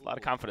those. A lot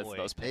of confidence in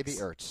those picks. Maybe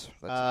Ertz.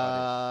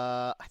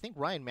 I think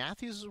Ryan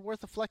Matthews is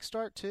worth a flex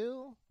start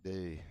too.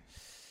 I'm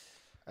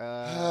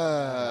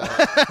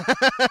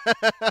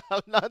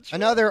not sure.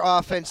 Another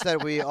offense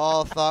that we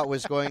all thought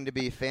was going to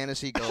be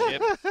fantasy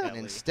gold, and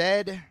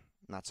instead,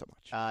 not so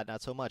much.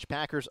 Not so much.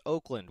 Packers,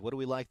 Oakland. What do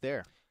we like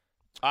there?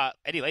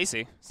 Eddie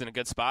Lacy is in a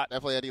good spot.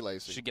 Definitely Eddie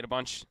Lacy. Should get a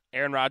bunch.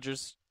 Aaron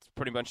Rodgers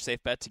pretty much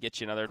safe bet to get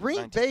you another Green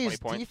 19, 20 Bay's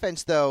points.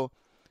 defense, though,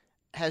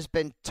 has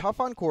been tough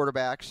on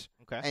quarterbacks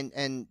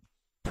and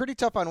pretty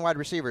tough on wide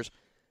receivers.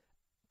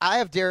 I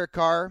have Derek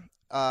Carr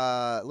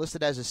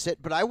listed as a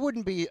sit, but I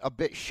wouldn't be a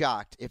bit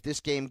shocked if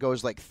this game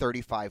goes like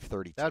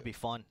 35-32. That would be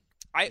fun.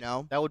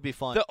 That would be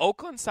fun. The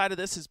Oakland side of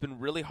this has been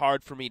really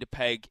hard for me to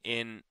peg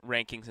in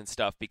rankings and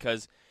stuff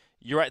because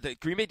you're right. The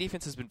Green Bay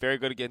defense has been very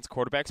good against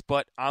quarterbacks,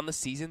 but on the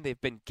season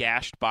they've been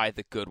gashed by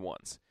the good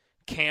ones.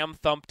 Cam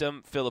thumped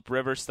him. Phillip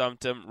Rivers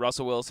thumped him.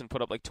 Russell Wilson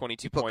put up like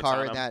 22 you put points Carr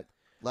on in him. that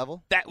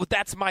level?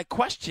 That's my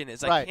question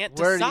is right. I can't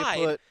Where decide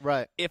do you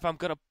put, if I'm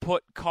going to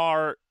put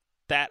Carr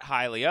that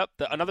highly up.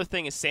 Another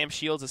thing is Sam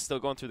Shields is still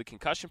going through the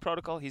concussion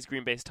protocol. He's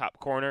Green Bay's top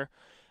corner.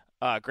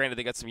 Granted,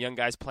 they got some young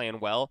guys playing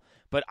well,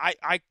 but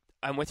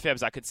I'm with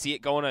Fabs. I could see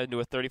it going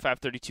into a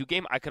 35-32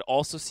 game. I could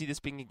also see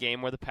this being a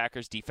game where the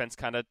Packers defense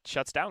kind of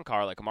shuts down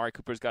Carr. Like Amari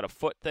Cooper's got a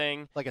foot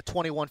thing. Like a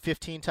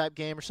 21-15 type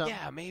game or something?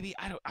 Yeah, maybe.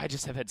 I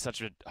just have had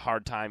such a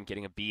hard time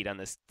getting a beat on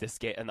this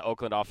game and the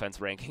Oakland offense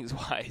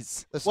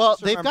rankings-wise.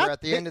 Let's remember,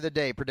 at the end of the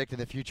day, predicting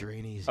the future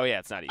ain't easy. Oh, yeah,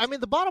 it's not easy. I mean,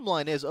 the bottom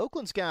line is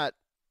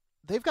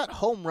they've got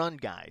home run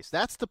guys.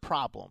 That's the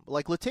problem.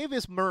 Like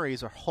Latavius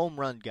Murray's a home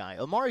run guy.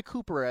 Amari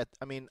Cooper,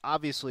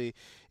 obviously,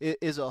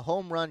 is a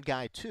home run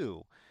guy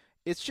too.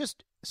 It's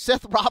just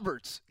Seth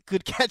Roberts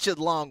could catch a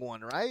long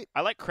one, right?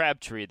 I like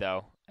Crabtree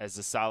though as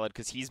a solid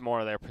because he's more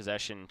of their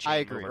possession chain I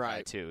agree. mover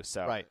guy too.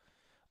 So right.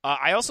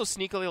 I also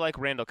sneakily like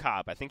Randall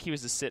Cobb. I think he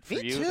was a sit for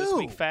Me you too. this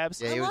week,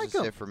 Fabs. Yeah, he was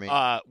a sit for me.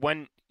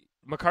 When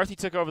McCarthy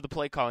took over the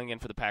play calling in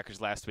for the Packers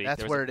last week,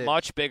 there was a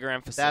much bigger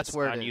emphasis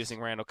on using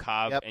Randall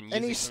Cobb. Yep.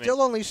 And he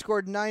still only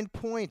scored 9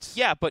 points.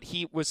 Yeah, but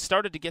he was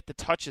started to get the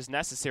touches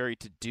necessary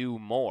to do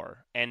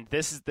more. And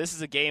this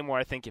is a game where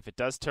I think if it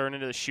does turn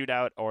into the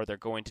shootout or they're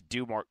going to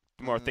do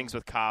more things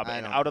with Cobb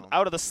and out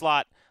of the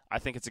slot, I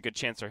think it's a good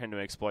chance for him to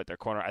exploit their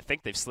corner. I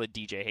think they've slid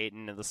DJ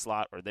Hayden into the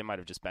slot, or they might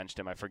have just benched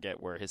him. I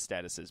forget where his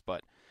status is,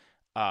 but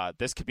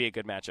this could be a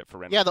good matchup for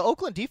Randall. Yeah, the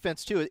Oakland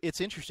defense too.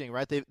 It's interesting,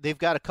 right? They've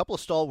got a couple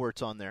of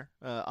stalwarts on there.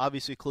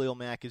 Obviously, Khalil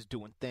Mack is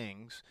doing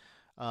things,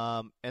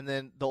 and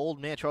then the old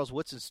man Charles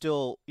Woodson's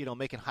still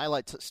making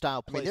highlight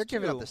style plays. They're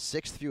giving up the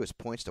 6th fewest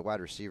points to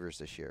wide receivers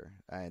this year.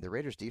 The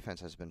Raiders defense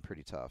has been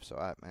pretty tough. So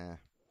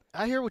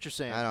I hear what you're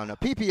saying. I don't know.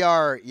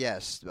 PPR,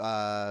 yes.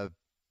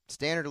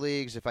 Standard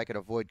leagues, if I could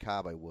avoid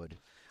Cobb, I would.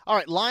 All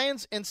right,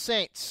 Lions and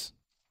Saints.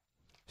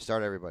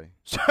 Start everybody.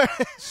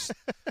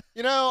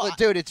 Look,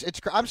 dude,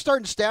 it's. I'm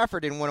starting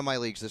Stafford in one of my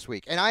leagues this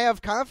week, and I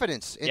have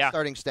confidence in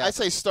starting Stafford. I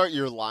say start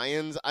your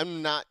Lions.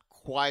 I'm not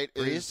quite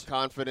as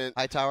confident.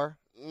 Hightower?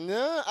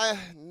 No,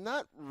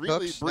 not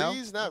really. Cooks?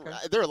 Breeze, No? not. Okay.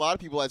 There are a lot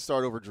of people I'd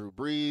start over Drew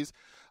Brees.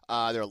 There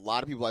are a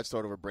lot of people I'd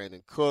start over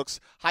Brandon Cooks.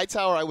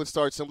 Hightower I would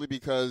start simply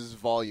because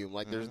volume.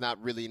 Like there's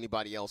not really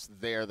anybody else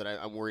there that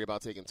I'm worried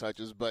about taking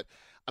touches. But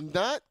I'm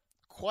not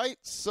quite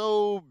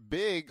so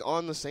big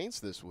on the Saints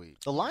this week.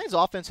 The Lions'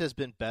 offense has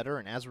been better,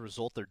 and as a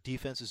result, their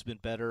defense has been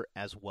better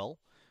as well.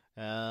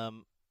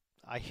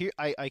 I hear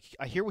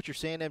what you're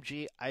saying,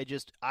 MG.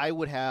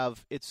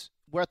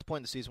 We're at the point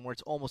in the season where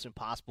it's almost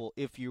impossible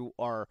if you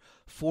are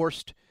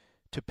forced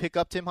to pick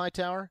up Tim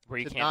Hightower where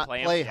you to can't not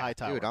play him.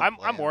 Hightower. Dude,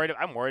 I'm worried.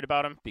 I'm worried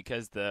about him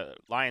because the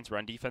Lions'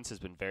 run defense has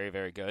been very,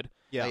 very good.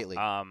 Yeah. Lately.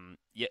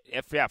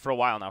 For a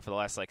while now, for the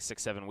last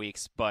 6-7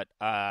 weeks. But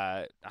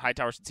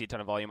Hightower should see a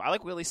ton of volume. I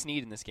like Willie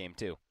Snead in this game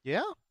too.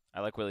 Yeah. I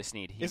like Willie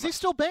Snead. Is he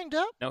still banged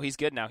up? No, he's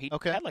good now. He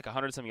Okay. had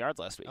 100-some yards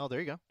last week. Oh, there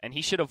you go. And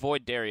he should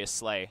avoid Darius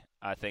Slay,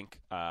 I think,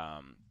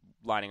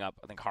 lining up.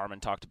 I think Harmon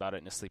talked about it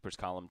in his sleepers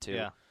column, too.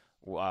 Yeah.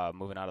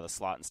 Moving out of the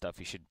slot and stuff.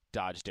 He should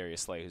dodge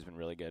Darius Slay, who's been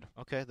really good.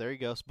 Okay, there he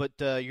goes. But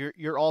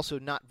you're also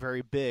not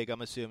very big,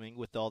 I'm assuming,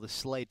 with all the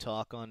Slay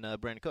talk on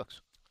Brandon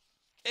Cooks.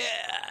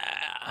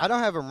 I don't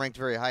have him ranked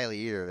very highly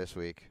either this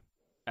week.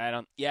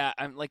 I'm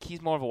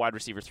he's more of a wide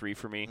receiver 3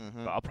 for me.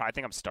 Mm-hmm. But I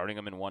think I'm starting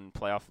him in one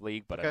playoff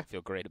league, but I don't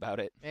feel great about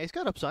it. Yeah, he's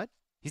got upside.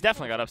 He's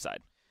definitely got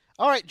upside.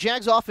 All right,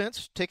 Jags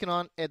offense taking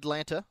on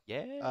Atlanta.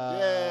 Yeah.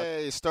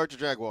 Yay, start your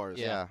Jaguars.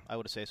 Yeah, I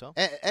would say so.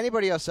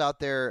 Anybody else out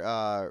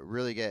there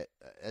really get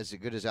as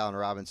good as Allen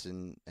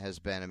Robinson has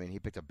been? I mean, he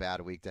picked a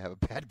bad week to have a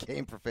bad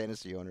game for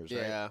fantasy owners,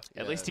 right? Yeah.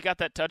 At least he got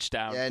that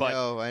touchdown. Yeah, but,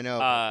 I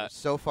know.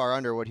 So far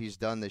under what he's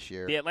done this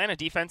year. The Atlanta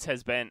defense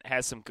has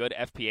some good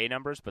FPA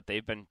numbers, but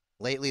they've been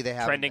lately they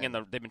have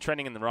they've been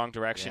trending in the wrong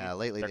direction. Yeah,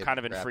 lately they're kind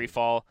of in free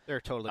fall.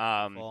 They're totally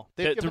free fall.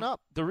 They've given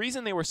up. The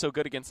reason they were so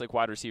good against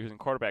wide receivers and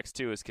quarterbacks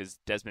too is because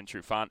Desmond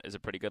Trufant is a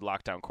pretty good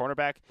lockdown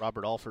cornerback.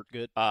 Robert Alford,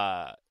 good.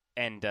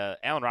 And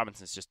Allen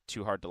Robinson's just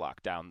too hard to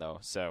lock down, though.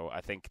 So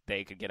I think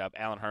they could get up.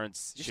 Allen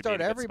Hurns should start be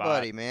in a good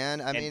everybody, spot. man.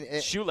 I mean,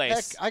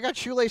 Shoelace. Heck, I got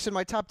Shoelace in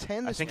my top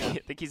 10 this week. I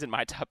think he's in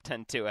my top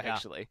 10 too,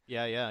 actually.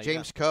 Yeah.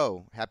 James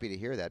Coe, happy to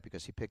hear that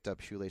because he picked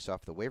up Shoelace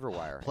off the waiver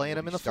wire. Playing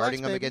him in the starting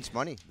flex, him baby. against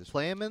money.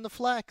 Play him in the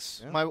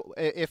flex. Yeah.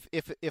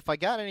 If I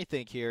got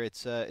anything here,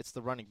 it's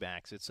the running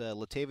backs. It's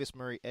Latavius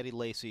Murray, Eddie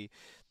Lacy,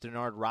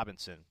 Denard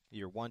Robinson.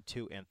 Your 1,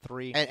 2, and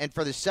 3. And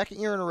for the second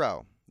year in a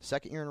row,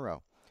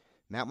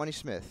 Matt Money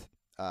Smith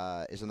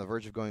is on the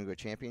verge of going to a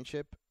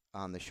championship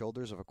on the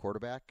shoulders of a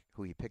quarterback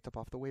who he picked up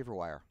off the waiver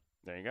wire.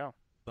 There you go.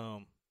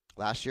 Boom.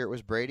 Last year it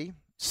was Brady.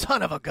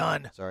 Son of a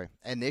gun. Sorry.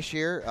 And this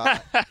year,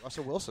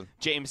 Russell Wilson.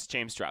 James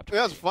dropped.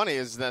 What's funny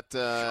is that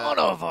Son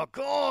of a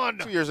gun.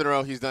 2 years in a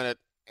row he's done it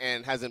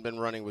and hasn't been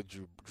running with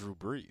Drew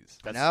Brees.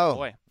 That's I know. the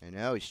boy. I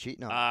know. He's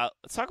cheating on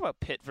Let's talk about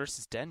Pitt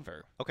versus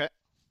Denver. Okay.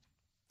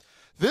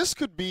 This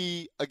could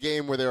be a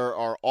game where there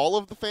are all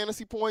of the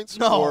fantasy points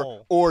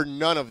No. or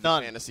none of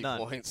the fantasy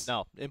points.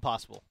 No,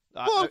 impossible.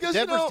 Well, because,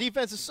 Denver's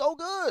defense is so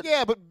good.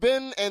 Yeah, but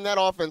Ben and that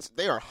offense,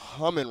 they are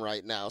humming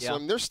right now. So Yeah. I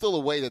mean, there's still a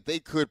way that they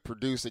could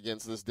produce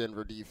against this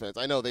Denver defense.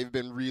 I know they've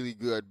been really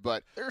good,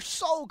 but They're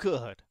so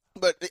good.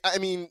 I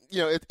mean,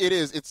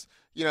 it's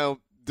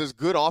does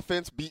good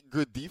offense beat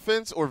good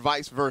defense or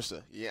vice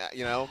versa? Yeah,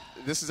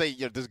 this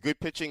is does good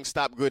pitching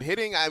stop good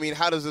hitting? I mean,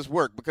 how does this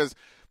work? Because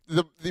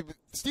the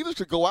Steelers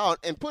could go out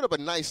and put up a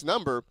nice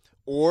number,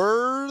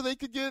 or they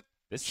could get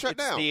shut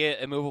down.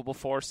 The immovable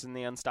force and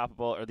the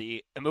unstoppable, or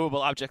the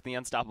immovable object and the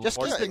unstoppable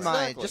force.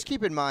 Just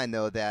keep in mind,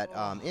 though, that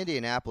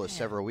Indianapolis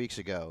several weeks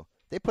ago,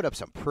 they put up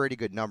some pretty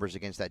good numbers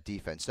against that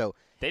defense. So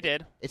they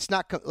did. It's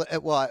not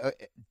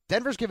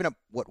Denver's given up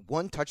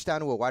one touchdown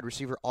to a wide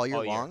receiver all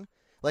year long.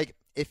 Like,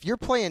 if you're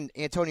playing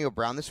Antonio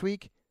Brown this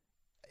week,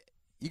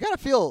 you got to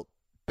feel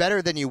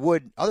better than you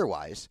would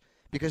otherwise,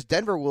 because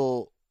Denver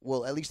will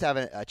at least have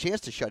a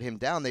chance to shut him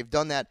down. They've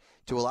done that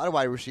to a lot of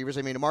wide receivers.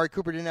 I mean, Amari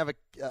Cooper didn't have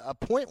a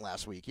point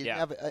last week. He didn't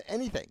have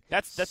anything.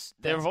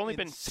 There have only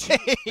been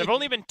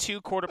two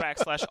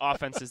quarterbacks /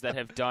 offenses that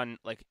have done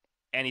like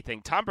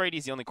anything. Tom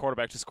Brady's the only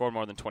quarterback to score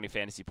more than 20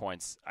 fantasy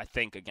points, I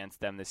think, against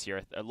them this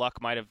year.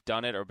 Luck might have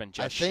done it or been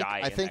just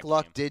shy. I think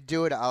Luck did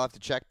do it. I'll have to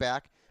check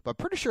back. But I'm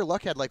pretty sure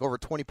Luck had like over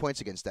 20 points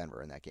against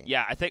Denver in that game.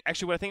 Yeah, I think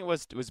it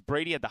was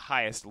Brady at the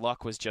highest.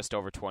 Luck was just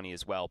over 20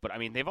 as well. But I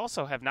mean, they've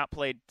also have not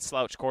played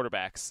slouch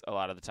quarterbacks a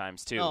lot of the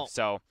times too. No.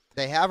 So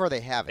they have or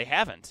they haven't. They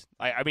haven't.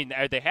 I mean,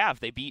 they have.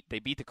 They beat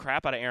the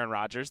crap out of Aaron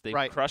Rodgers. They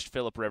crushed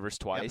Phillip Rivers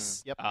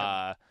twice. Yep.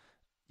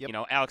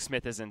 Alex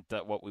Smith isn't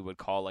what we would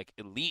call like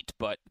elite,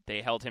 but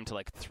they held him to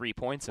like 3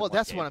 points. Well,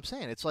 that's what I'm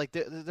saying. It's like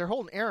they're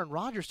holding Aaron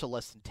Rodgers to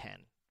less than 10.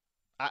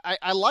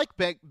 I like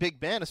Big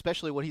Ben,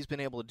 especially what he's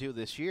been able to do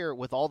this year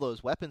with all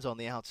those weapons on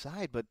the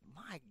outside. But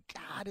my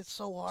God, it's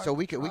so hard. So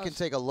we can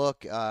take a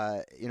look.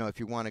 If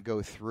you want to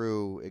go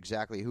through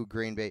exactly who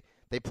Green Bay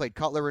they played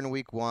Cutler in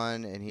week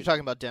 1, and you're talking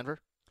about Denver.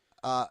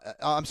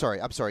 I'm sorry.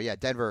 Yeah,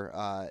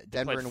 Denver.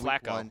 Denver in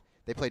week 1.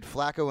 They played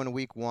Flacco in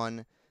week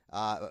 1.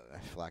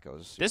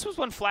 Flacco's. This was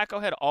when Flacco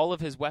had all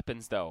of his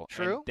weapons, though.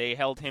 True. And they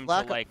held him to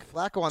like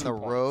Flacco on 2 the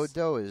points. road,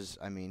 though,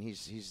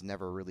 he's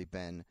never really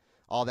been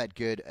all that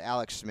good.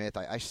 Alex Smith,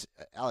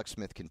 Alex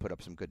Smith can put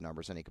up some good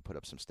numbers, and he can put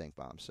up some stink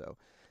bombs. So,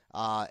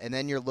 and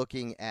then you're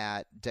looking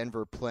at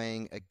Denver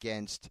playing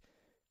against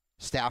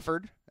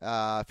Stafford,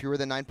 fewer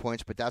than 9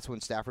 points, but that's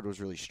when Stafford was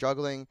really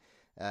struggling.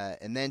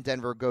 And then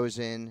Denver goes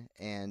in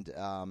and,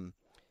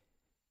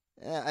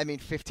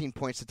 15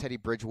 points to Teddy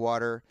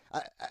Bridgewater.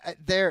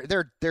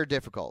 They're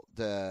difficult.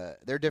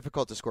 They're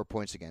difficult to score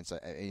points against.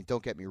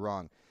 Don't get me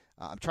wrong.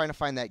 I'm trying to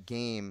find that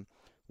game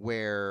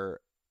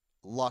where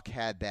Luck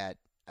had that.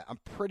 I'm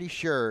pretty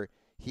sure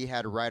he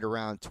had right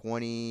around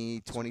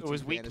 20, 22. It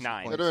was week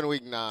 9. They're doing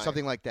week 9.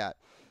 Something like that.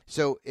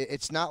 So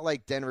it's not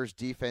like Denver's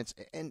defense,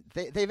 and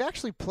they've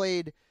actually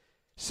played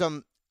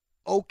some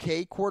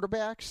okay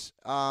quarterbacks.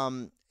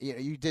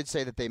 You did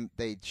say that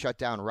they shut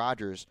down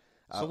Rodgers.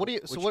 So what do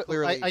you? So what?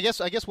 Clearly, I guess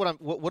what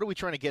are we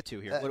trying to get to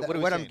here?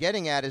 What I'm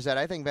getting at is that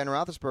I think Ben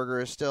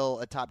Roethlisberger is still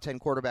a top 10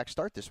 quarterback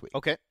start this week.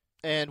 Okay.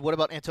 And what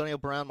about Antonio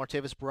Brown,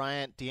 Martavis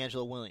Bryant,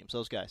 D'Angelo Williams?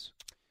 Those guys.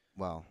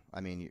 Well,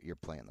 I mean, you're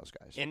playing those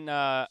guys.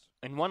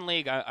 In one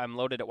league, I'm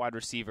loaded at wide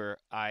receiver.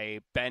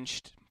 I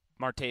benched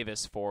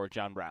Martavis for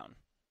John Brown.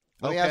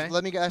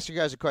 Let me ask you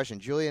guys a question.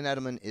 Julian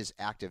Edelman is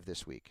active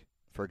this week,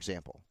 for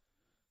example.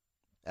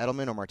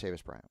 Edelman or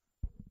Martavis Bryant?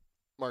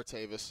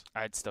 Martavis.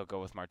 I'd still go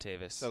with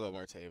Martavis. Still go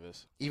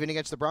Martavis. Even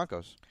against the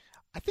Broncos?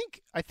 I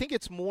think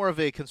it's more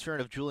of a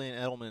concern of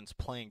Julian Edelman's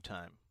playing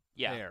time.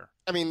 Yeah. There.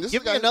 I mean,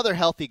 give me another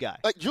healthy guy.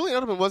 Like, Julian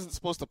Edelman wasn't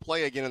supposed to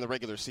play again in the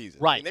regular season.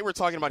 Right. I mean, they were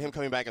talking about him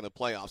coming back in the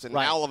playoffs, and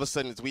now all of a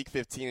sudden it's week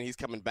 15 and he's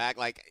coming back.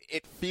 Like,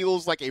 it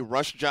feels like a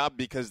rush job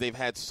because they've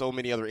had so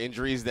many other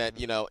injuries that,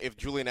 if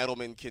Julian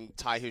Edelman can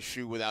tie his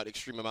shoe without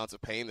extreme amounts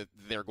of pain, that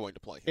they're going to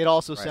play him. It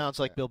also sounds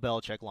like Bill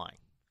Belichick lying.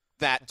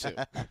 That, too.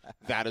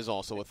 That is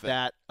also a thing.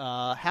 That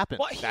happens.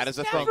 Well, that is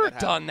a he's thing never that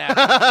done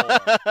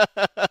that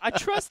before. I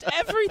trust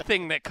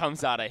everything that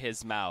comes out of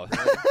his mouth.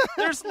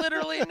 There's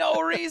literally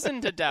no reason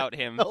to doubt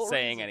him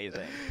saying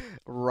anything.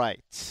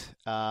 Right.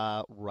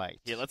 Right.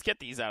 Yeah, let's get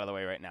these out of the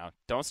way right now.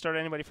 Don't start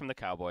anybody from the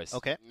Cowboys.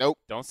 Okay. Nope.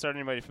 Don't start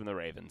anybody from the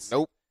Ravens.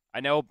 Nope. I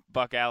know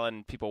Buck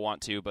Allen, people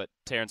want to, but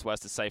Terrence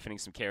West is siphoning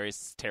some carries.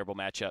 It's a terrible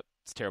matchup.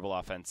 It's a terrible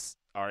offense.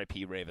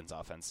 RIP Ravens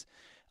offense.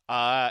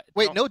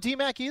 Wait, no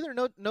D-Mac either?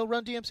 No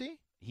run DMC?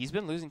 He's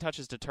been losing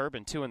touches to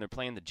Turbin, too, and they're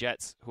playing the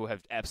Jets, who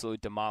have absolutely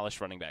demolished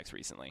running backs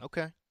recently.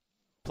 Okay.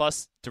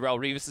 Plus, Darrelle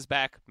Revis is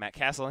back. Matt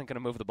Castle ain't going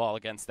to move the ball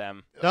against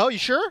them. No, you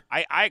sure?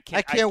 I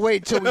can't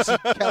wait until we see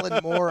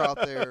Kellen Moore out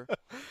there.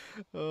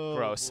 Oh,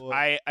 gross. boy.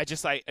 I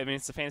mean,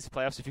 it's the fantasy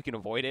playoffs. If you can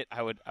avoid it,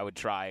 I would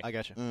try. I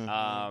got you.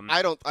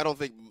 I don't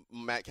think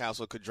Matt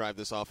Castle could drive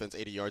this offense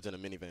 80 yards in a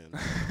minivan.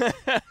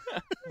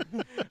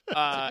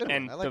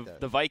 And I like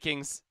that. the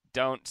Vikings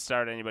don't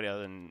start anybody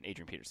other than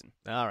Adrian Peterson.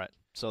 All right.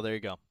 So there you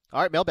go.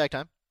 All right, mailbag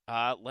time.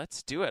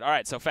 Let's do it. All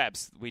right, so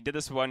Fabs, we did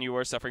this when you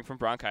were suffering from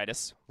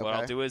bronchitis. What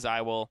I'll do is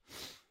I will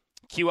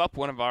queue up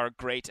one of our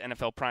great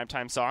NFL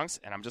primetime songs,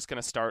 and I'm just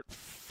going to start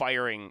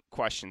firing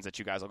questions at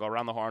you guys. I'll go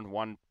around the horn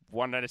one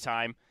at a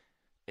time.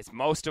 It's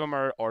most of them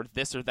are or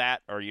this or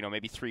that, or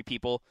maybe 3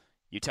 people.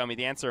 You tell me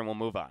the answer, and we'll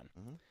move on.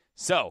 Mm-hmm.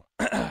 So,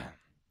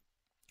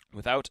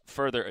 without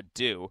further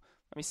ado,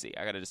 let me see.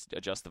 I got to just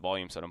adjust the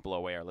volume so I don't blow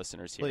away our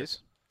listeners here.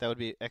 Please. That would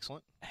be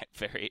excellent.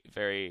 Very,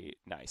 very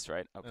nice,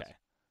 right? Okay. Yes.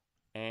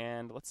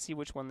 And let's see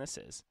which one this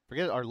is.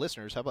 Forget our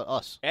listeners. How about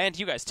us? And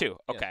you guys, too.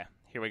 Yes. Okay,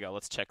 here we go.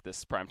 Let's check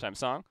this primetime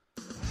song.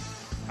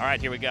 All right,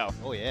 here we go.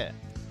 Oh, yeah.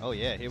 Oh,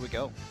 yeah. Here we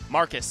go.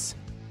 Marcus,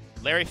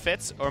 Larry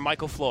Fitz or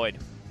Michael Floyd?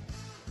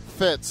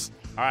 Fitz.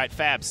 All right,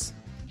 Fabs.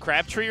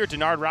 Crabtree or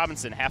Denard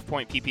Robinson,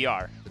 half-point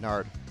PPR?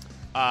 Denard.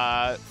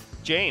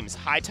 James,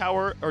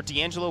 Hightower or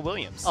D'Angelo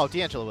Williams? Oh,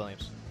 D'Angelo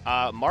Williams.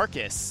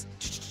 Marcus,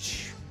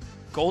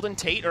 Golden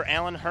Tate or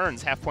Allen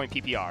Hearns, half-point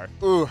PPR?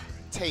 Ooh,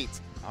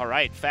 Tate. All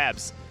right,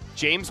 Fabs.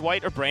 James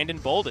White or Brandon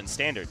Bolden,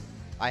 standard?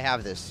 I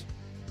have this.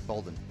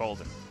 Bolden.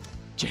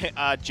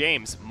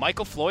 James,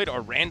 Michael Floyd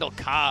or Randall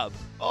Cobb?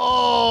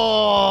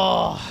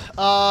 Oh,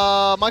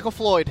 Michael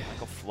Floyd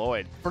Michael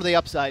Floyd. for the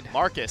upside.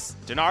 Marcus,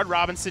 Denard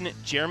Robinson,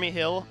 Jeremy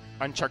Hill,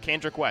 and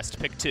Charkandrick West.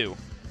 Pick 2.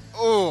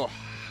 Ooh.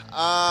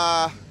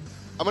 I'm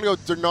going to go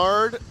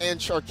Denard and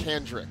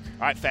Charkandrick.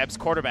 All right, Fabs,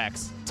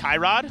 quarterbacks.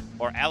 Tyrod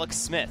or Alex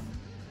Smith?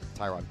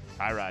 Tyrod.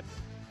 Tyrod.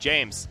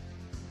 James,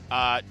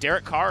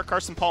 Derek Carr or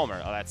Carson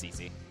Palmer? Oh, that's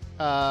easy.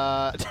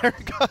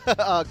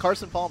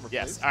 Carson Palmer,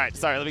 Yes. please. All right,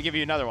 sorry, let me give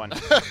you another one.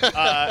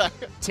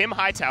 Tim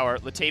Hightower,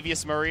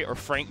 Latavius Murray, or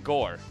Frank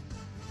Gore?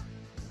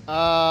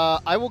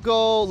 I will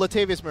go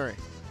Latavius Murray.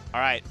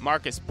 All right,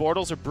 Marcus,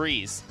 Bortles or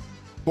Breeze?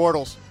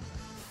 Bortles.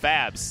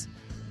 Fabs,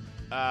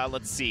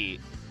 let's see.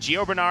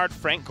 Gio Bernard,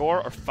 Frank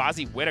Gore, or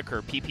Fozzie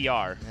Whitaker,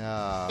 PPR?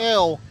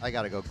 Ew. I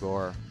got to go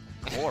Gore.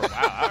 Gore,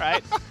 wow, all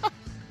right.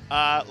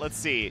 Let's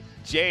see.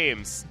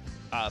 James,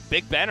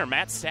 Big Ben or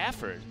Matt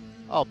Stafford?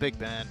 Oh, Big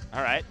Ben.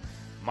 All right.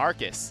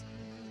 Marcus,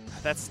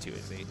 that's too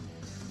easy.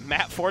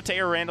 Matt Forte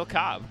or Randall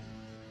Cobb?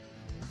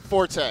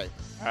 Forte.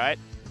 All right.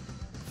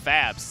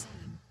 Fabs,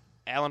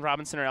 Allen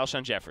Robinson or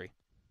Alshon Jeffrey?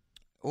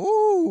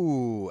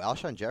 Ooh,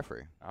 Alshon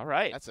Jeffrey. All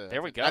right.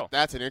 There we go.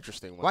 That's an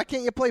interesting one. Why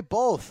can't you play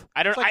both?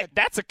 I don't. It's like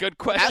that's a good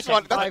question. That's,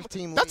 one, that's,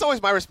 Five-team that's league.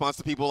 always my response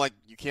to people, like,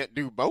 you can't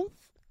do both?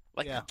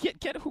 Like, Yeah.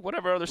 get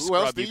whatever other Who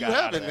scrub else do you got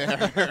have out in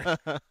of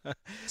there?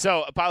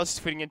 So, apologies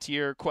for putting into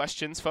your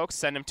questions, folks.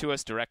 Send them to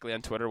us directly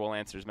on Twitter. We'll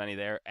answer as many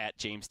there at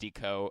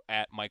JamesDCo,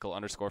 at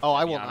Michael_Fabiano. Oh,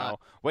 I will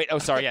not. Wait,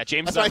 sorry, yeah,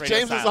 James That's is on right. Radio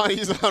James is Silence. on.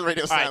 He's on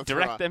Radio All Silence. right,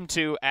 direct them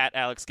to at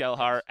Alex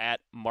Gelhar, at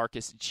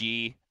Marcus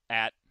G,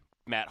 at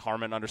Matt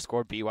Harmon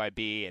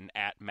 _BYB, and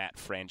at Matt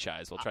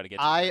Franchise. We'll try to get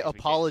to I as many as we can.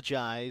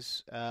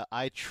 apologize.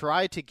 I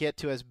tried to get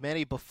to as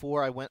many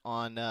before I went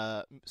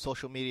on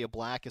social media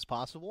black as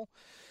possible,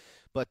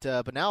 but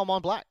now I'm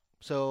on black.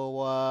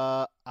 So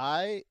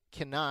I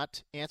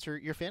cannot answer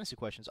your fantasy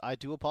questions. I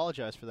do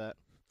apologize for that.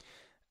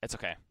 It's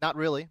okay. Not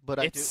really, but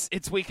I do.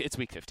 It's week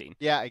 15.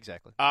 Yeah,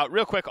 exactly.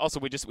 Real quick, also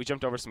we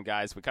jumped over some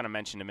guys. We kind of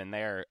mentioned him in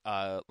there.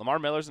 Lamar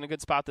Miller's in a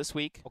good spot this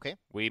week. Okay.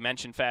 We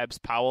mentioned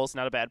Fabs Powell's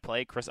not a bad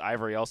play. Chris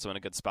Ivory also in a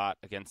good spot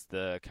against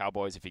the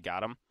Cowboys if you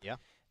got him. Yeah.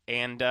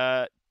 And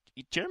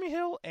Jeremy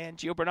Hill and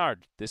Gio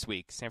Bernard this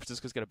week. San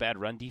Francisco's got a bad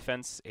run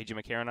defense. A.J.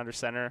 McCarron under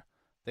center.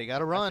 They got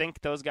to run. I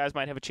think those guys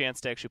might have a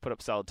chance to actually put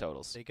up solid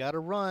totals. They got to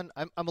run.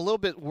 I'm a little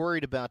bit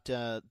worried about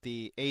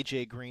the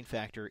A.J. Green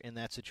factor in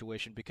that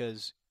situation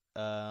because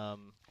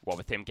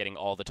with him getting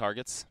all the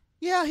targets?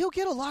 yeah, he'll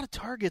get a lot of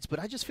targets, but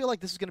I just feel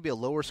like this is going to be a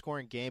lower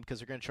scoring game because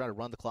they're going to try to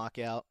run the clock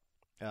out.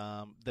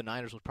 The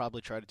Niners will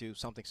probably try to do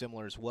something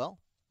similar as well.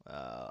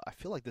 I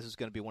feel like this is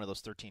going to be one of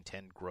those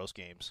 13-10 gross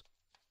games.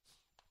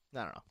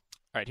 I don't know.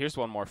 All right, here's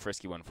one more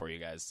frisky one for you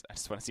guys. I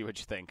just want to see what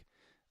you think.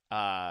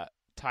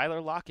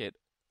 Tyler Lockett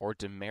or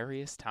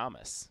Demaryius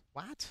Thomas?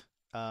 What?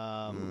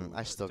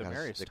 I still got to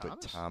Demaryius stick with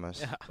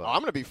Thomas. Yeah. but- I'm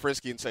going to be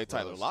frisky and say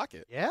Tyler Close.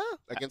 Lockett. Yeah?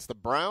 Against the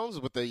Browns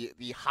with the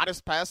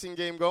hottest passing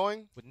game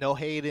going. With no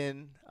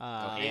Hayden.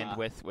 And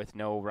with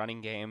no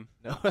running game.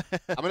 no.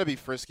 I'm going to be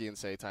frisky and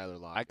say Tyler I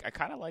Lockett.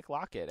 kind of like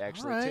Lockett,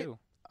 actually, All right. too.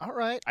 All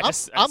right. I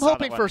just I'm saw that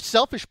hoping one. for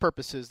selfish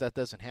purposes that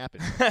doesn't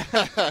happen.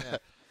 Yeah.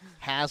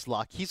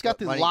 Haslock. He's got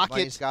the Lockett.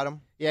 Money's got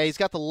him. Yeah, he's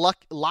got the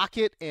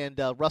Lockett and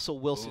Russell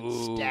Wilson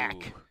Ooh.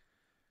 stack.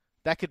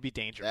 That could be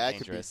dangerous. That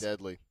could be dangerous.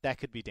 deadly. That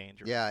could be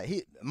dangerous. Yeah,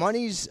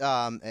 Money's.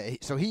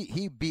 So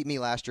he beat me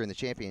last year in the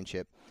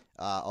championship.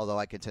 Although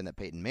I contend that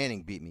Peyton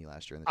Manning beat me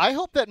last year. I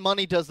hope that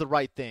money does the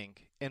right thing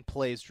and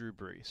plays Drew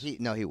Brees. He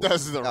won't.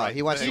 Does the right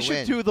He wants He to should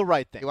win. do the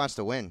right thing. He wants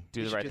to win.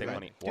 Do the right thing,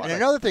 money. And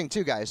another thing,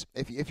 too, guys,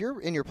 if you're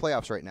in your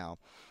playoffs right now,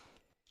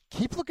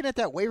 keep looking at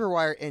that waiver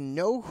wire and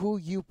know who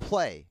you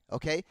play,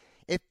 okay?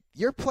 If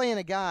you're playing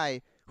a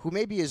guy who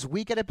maybe is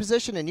weak at a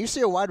position and you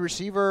see a wide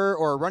receiver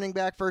or a running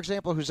back, for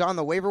example, who's on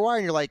the waiver wire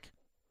and you're like,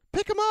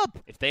 pick him up.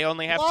 If they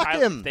only have Block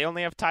Tyler, him. if they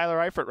only have Tyler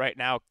Eifert right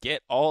now,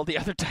 get all the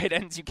other tight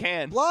ends you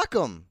can. Block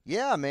him.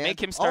 Yeah, man.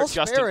 Make him start All's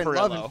Justin fair in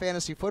love Perillo. in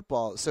fantasy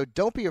football, so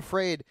don't be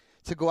afraid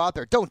to go out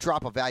there. Don't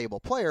drop a valuable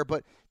player,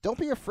 but don't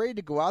be afraid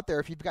to go out there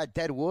if you've got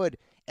dead wood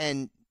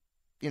and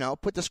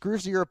put the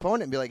screws to your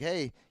opponent and be like,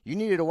 hey, you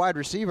needed a wide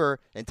receiver,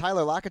 and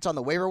Tyler Lockett's on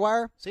the waiver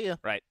wire. See ya.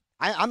 Right.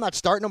 I'm not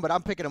starting him, but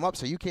I'm picking him up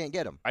so you can't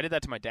get him. I did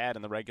that to my dad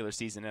in the regular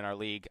season in our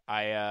league. You He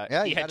had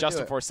gotta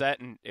Justin do it. Forsett,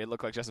 and it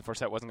looked like Justin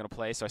Forsett wasn't going to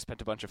play, so I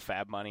spent a bunch of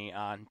fab money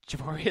on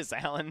Javorius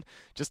Allen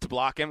just to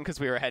block him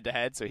because we were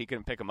head-to-head, so he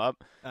couldn't pick him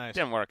up. Nice.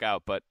 Didn't work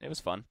out, but it was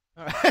fun.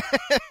 All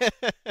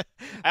right.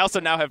 I also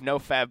now have no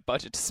fab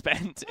budget to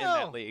spend in Oh.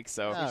 that league,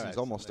 so All Season's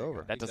almost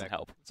over. that doesn't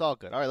help. It's all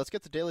good. All right, let's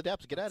get the Daily Daps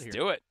and get out of Let's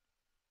here. do it.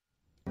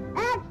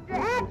 Extra,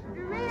 extra,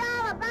 read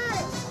all about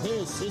it.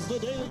 This is the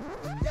Daily.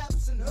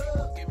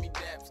 Give me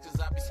daps, cause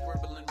I be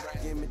scribbling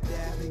rap. Give me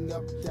dapping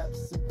up,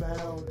 daps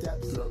abound,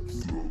 daps.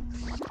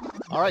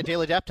 All right,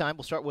 Daily Dap time.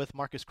 We'll start with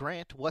Marcus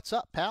Grant. What's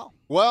up, pal?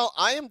 Well,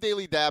 I am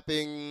daily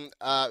dapping.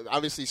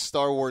 Obviously,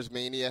 Star Wars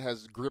Mania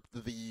has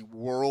gripped the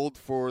world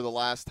for the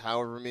last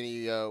however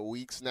many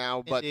weeks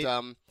now. But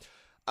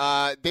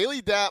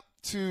daily dap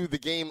to the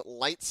game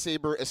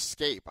Lightsaber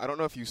Escape. I don't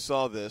know if you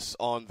saw this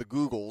on the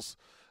Googles.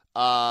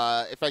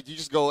 In fact, you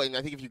just go and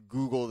I think if you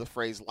Google the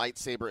phrase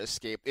Lightsaber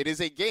Escape, it is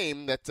a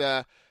game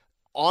that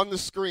on the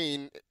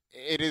screen,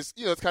 it is,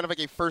 it's kind of like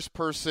a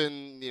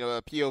first-person,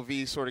 a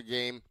POV sort of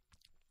game.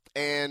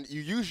 And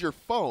you use your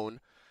phone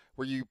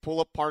where you pull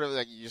up part of it,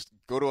 like you just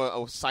go to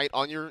a site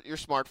on your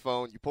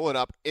smartphone, you pull it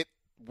up, it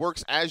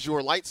works as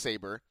your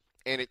lightsaber,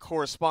 and it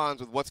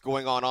corresponds with what's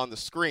going on the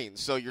screen.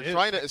 So you're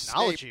trying to escape.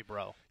 Technology,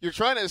 bro. You're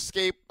trying to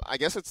escape, I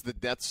guess it's the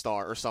Death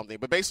Star or something,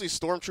 but basically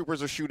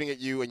stormtroopers are shooting at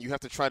you, and you have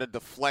to try to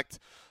deflect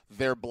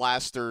their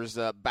blasters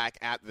back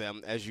at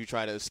them as you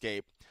try to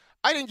escape.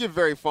 I didn't get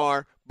very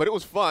far, but it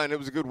was fun. It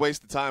was a good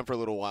waste of time for a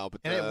little while.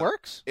 But And it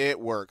works? It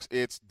works.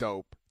 It's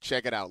dope.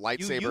 Check it out.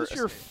 Lightsaber. You use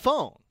your Escape.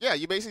 phone. Yeah,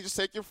 you basically just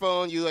take your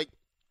phone. You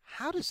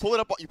How does pull it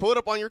up. You pull it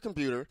up on your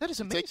computer. That is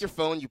You amazing. take your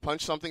phone. You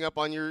punch something up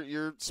on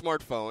your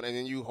smartphone, and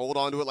then you hold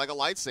onto it like a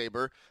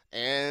lightsaber,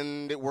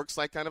 and it works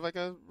like kind of like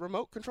a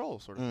remote control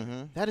sort of.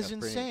 Mm-hmm. That is That's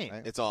pretty insane. neat,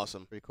 right? It's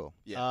awesome. Pretty cool.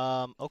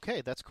 Yeah.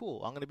 Okay, that's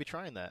cool. I'm going to be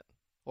trying that.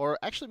 Or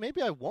actually,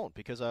 maybe I won't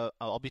because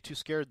I'll be too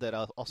scared that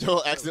I'll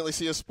You'll accidentally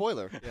see a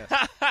spoiler.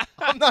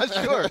 I'm not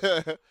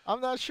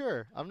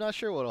sure. I'm not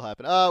sure what'll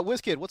happen.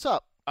 WizKid, what's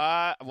up?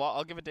 Well,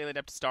 I'll give a daily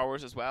dap to Star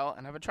Wars as well,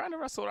 and I've been trying to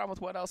wrestle around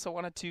with what else I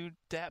wanted to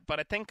dap, but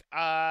I think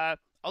I'll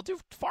do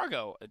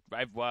Fargo.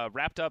 I've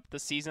wrapped up the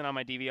season on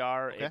my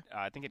DVR. Okay.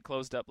 I think it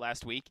closed up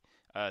last week.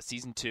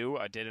 Season 2,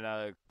 I did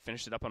it.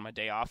 Finished it up on my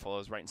day off while I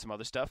was writing some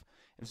other stuff.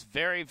 It was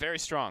very, very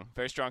strong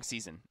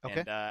season. Okay.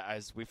 And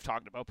as we've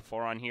talked about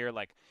before on here,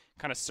 like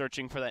kind of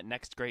searching for that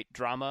next great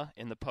drama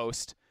in the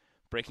post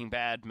Breaking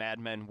Bad, Mad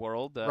Men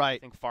world. Right. I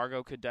think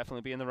Fargo could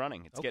definitely be in the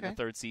running. It's getting a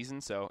Okay. 3rd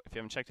season, so if you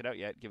haven't checked it out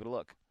yet, give it a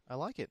look. I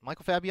like it.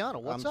 Michael Fabiano,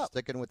 what's I'm up?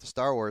 sticking with the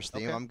Star Wars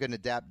theme. Okay. I'm going to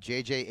dap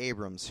J.J.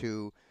 Abrams,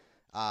 who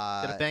Did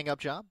a bang up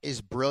job?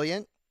 is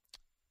brilliant.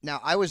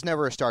 Now, I was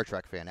never a Star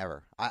Trek fan,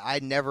 ever.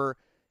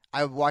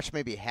 I watched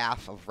maybe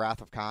half of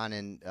Wrath of Khan,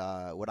 and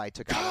what I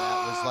took out of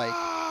that was like,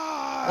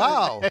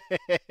 wow,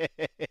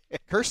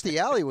 Kirstie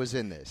Alley was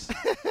in this.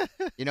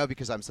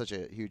 Because I'm such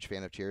a huge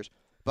fan of Cheers.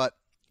 But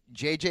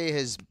JJ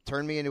has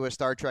turned me into a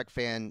Star Trek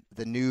fan,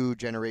 the new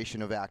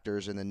generation of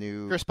actors and the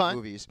new Chris Pine?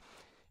 movies.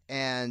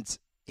 And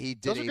he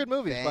did Those are a good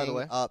movies, by the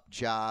way. bang-up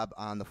job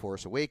on The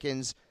Force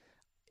Awakens.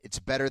 It's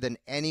better than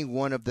any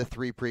one of the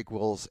 3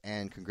 prequels,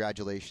 and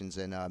congratulations.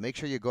 And make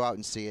sure you go out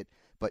and see it,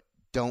 but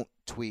don't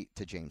tweet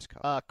to James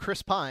Coe.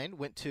 Chris Pine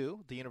went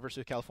to the University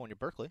of California,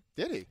 Berkeley.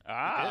 Did he?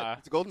 Ah.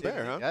 It's a Golden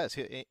Bear, huh? Yes,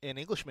 an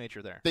English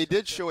major there. They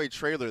did show a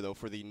trailer though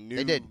for the new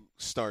They did.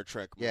 Star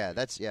Trek movie, Yeah,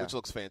 which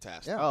looks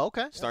fantastic. Yeah. Oh,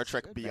 okay. Star That's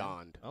Trek good, man.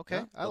 Beyond. Okay,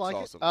 Yeah, I looks like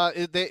awesome.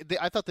 it.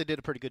 I thought they did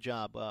a pretty good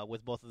job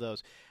with both of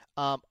those.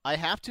 I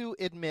have to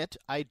admit,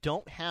 I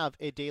don't have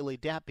a daily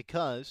dap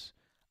because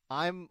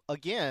I'm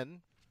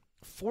again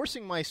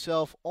forcing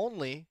myself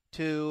only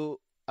to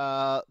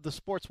the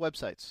sports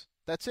websites.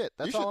 That's it.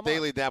 That's you all should I'm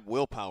daily dap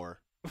willpower.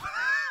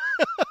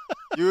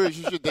 You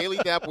should daily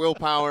dap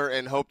willpower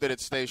and hope that it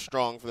stays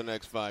strong for the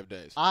next 5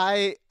 days.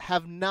 I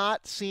have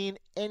not seen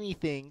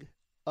anything,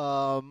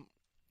 and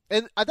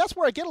that's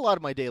where I get a lot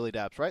of my daily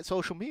daps, right?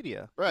 Social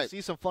media. Right. I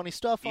see some funny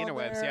stuff on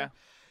Interwebs, there. yeah.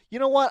 You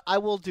know what? I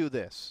will do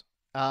this.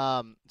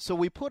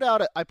 So I put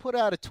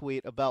out a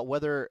tweet about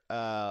whether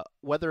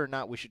or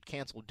not we should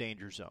cancel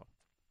Danger Zone,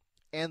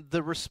 and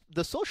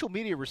the social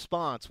media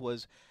response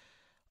was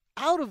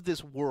out of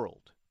this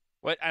world.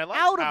 What I like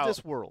Out how of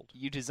this world.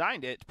 you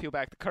designed it to peel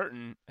back the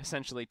curtain,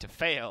 essentially to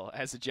fail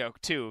as a joke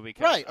too,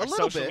 because Right, a our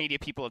little social bit. media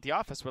people at the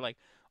office were like,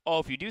 "Oh,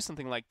 if you do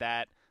something like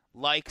that,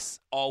 likes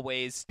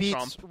always Beats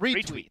trump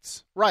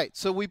retweets." Right.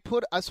 So I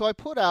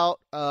put out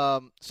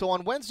so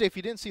on Wednesday, if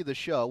you didn't see the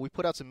show, we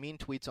put out some mean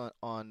tweets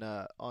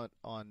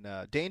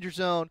on Danger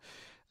Zone,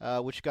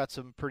 which got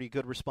some pretty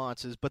good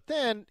responses. But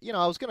then,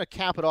 I was going to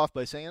cap it off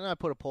by saying, I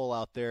put a poll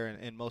out there,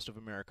 and most of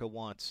America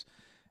wants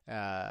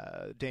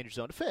Danger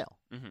Zone to fail.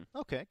 Mm-hmm.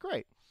 Okay,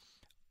 great.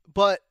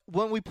 But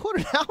when we put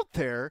it out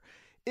there,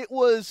 it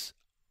was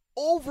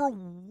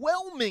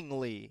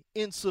overwhelmingly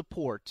in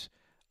support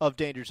of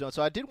Danger Zone.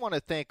 So I did want to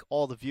thank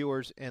all the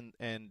viewers and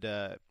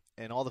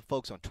all the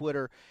folks on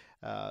Twitter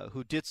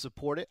who did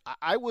support it.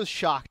 I was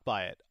shocked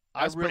by it.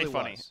 That was really pretty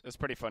funny. was. It was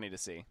pretty funny to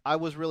see. I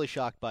was really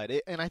shocked by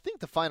it. And I think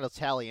the final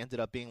tally ended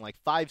up being like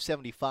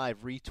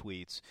 575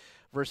 retweets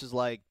versus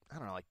like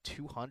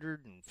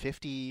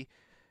 250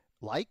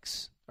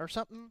 likes or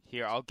something.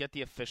 Here, I'll get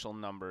the official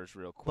numbers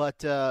real quick.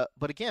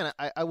 But again,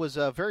 I was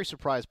very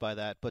surprised by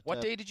that. But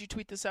what day did you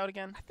tweet this out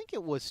again? I think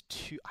it was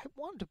I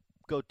wanted to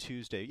go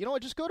Tuesday. You know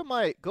what? Just go to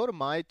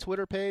my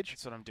Twitter page.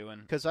 That's what I'm doing.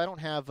 Because I don't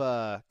have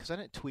because I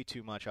didn't tweet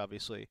too much,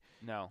 obviously.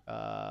 No.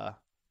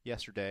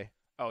 Yesterday.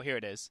 Oh, here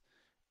it is.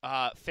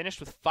 Finished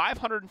with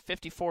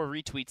 554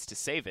 retweets to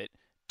save it,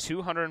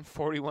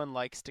 241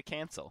 likes to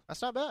cancel.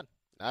 That's not bad.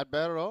 Not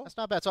bad at all. That's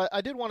not bad. So I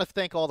did want to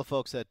thank all the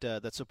folks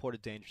that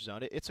supported Danger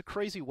Zone. It's a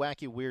crazy,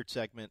 wacky, weird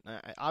segment.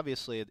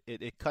 Obviously,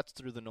 it cuts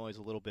through the noise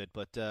a little bit,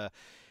 but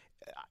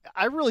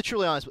I really,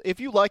 truly honest. If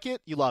you like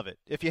it, you love it.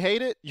 If you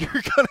hate it,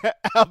 you're gonna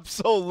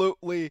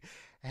absolutely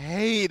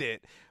hate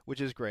it,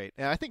 which is great.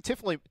 And I think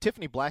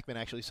Tiffany Blackman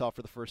actually saw it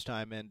for the first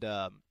time and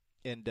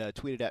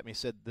tweeted at me,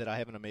 said that I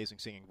have an amazing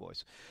singing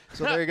voice.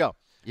 So there you go.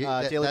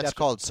 That's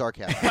called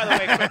sarcasm. By the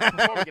way, quick,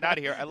 before we get out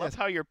of here, I love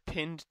how your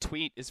pinned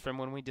tweet is from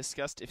when we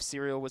discussed if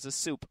cereal was a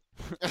soup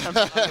on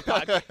the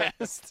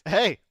podcast.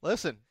 Hey,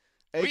 listen.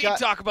 We can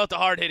talk about the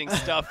hard-hitting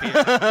stuff here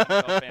on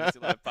the Fantasy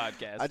Live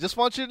podcast. I just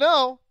want you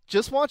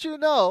to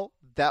know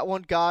that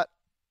one got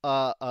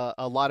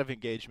a lot of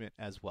engagement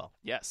as well.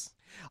 Yes.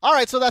 All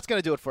right, so that's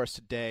going to do it for us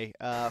today.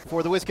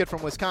 For the Whiz Kid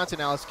from Wisconsin,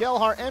 Alex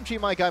Gelhar,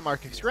 MG, my guy,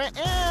 Marcus Grant,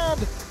 and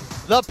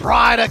the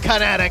Pride of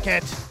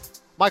Connecticut,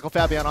 Michael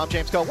Fabiano. I'm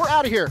James Coe. We're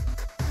out of here.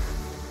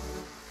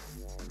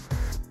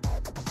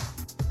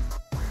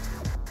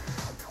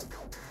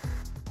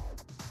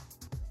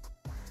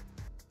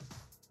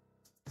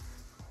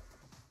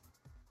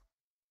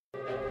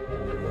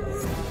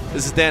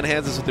 This is Dan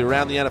Hansis with the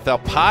Around the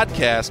NFL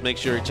podcast. Make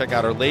sure you check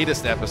out our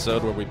latest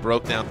episode where we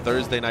broke down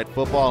Thursday Night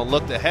Football and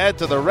looked ahead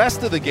to the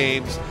rest of the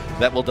games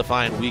that will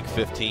define Week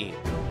 15.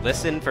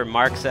 Listen for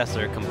Mark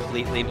Sessler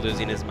completely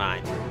losing his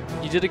mind.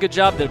 You did a good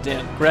job there,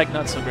 Dan. Greg,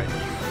 not so great.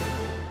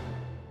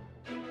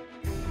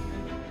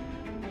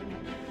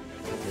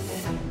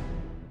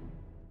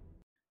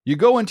 You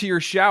go into your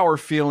shower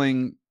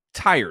feeling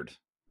tired,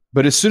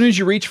 but as soon as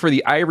you reach for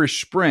the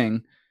Irish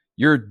Spring,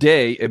 your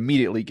day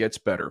immediately gets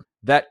better.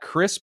 That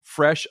crisp,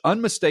 fresh,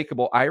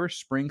 unmistakable Irish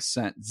Spring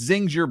scent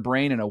zings your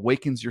brain and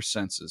awakens your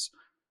senses.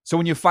 So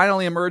when you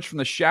finally emerge from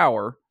the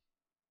shower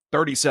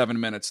 37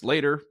 minutes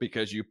later,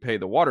 because you pay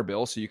the water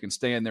bill so you can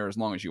stay in there as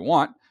long as you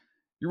want,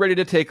 you're ready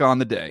to take on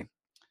the day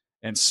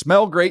and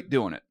smell great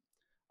doing it.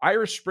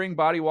 Irish Spring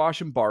Body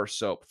Wash and Bar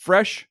Soap.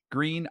 Fresh,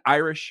 green,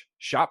 Irish.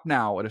 Shop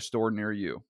now at a store near you.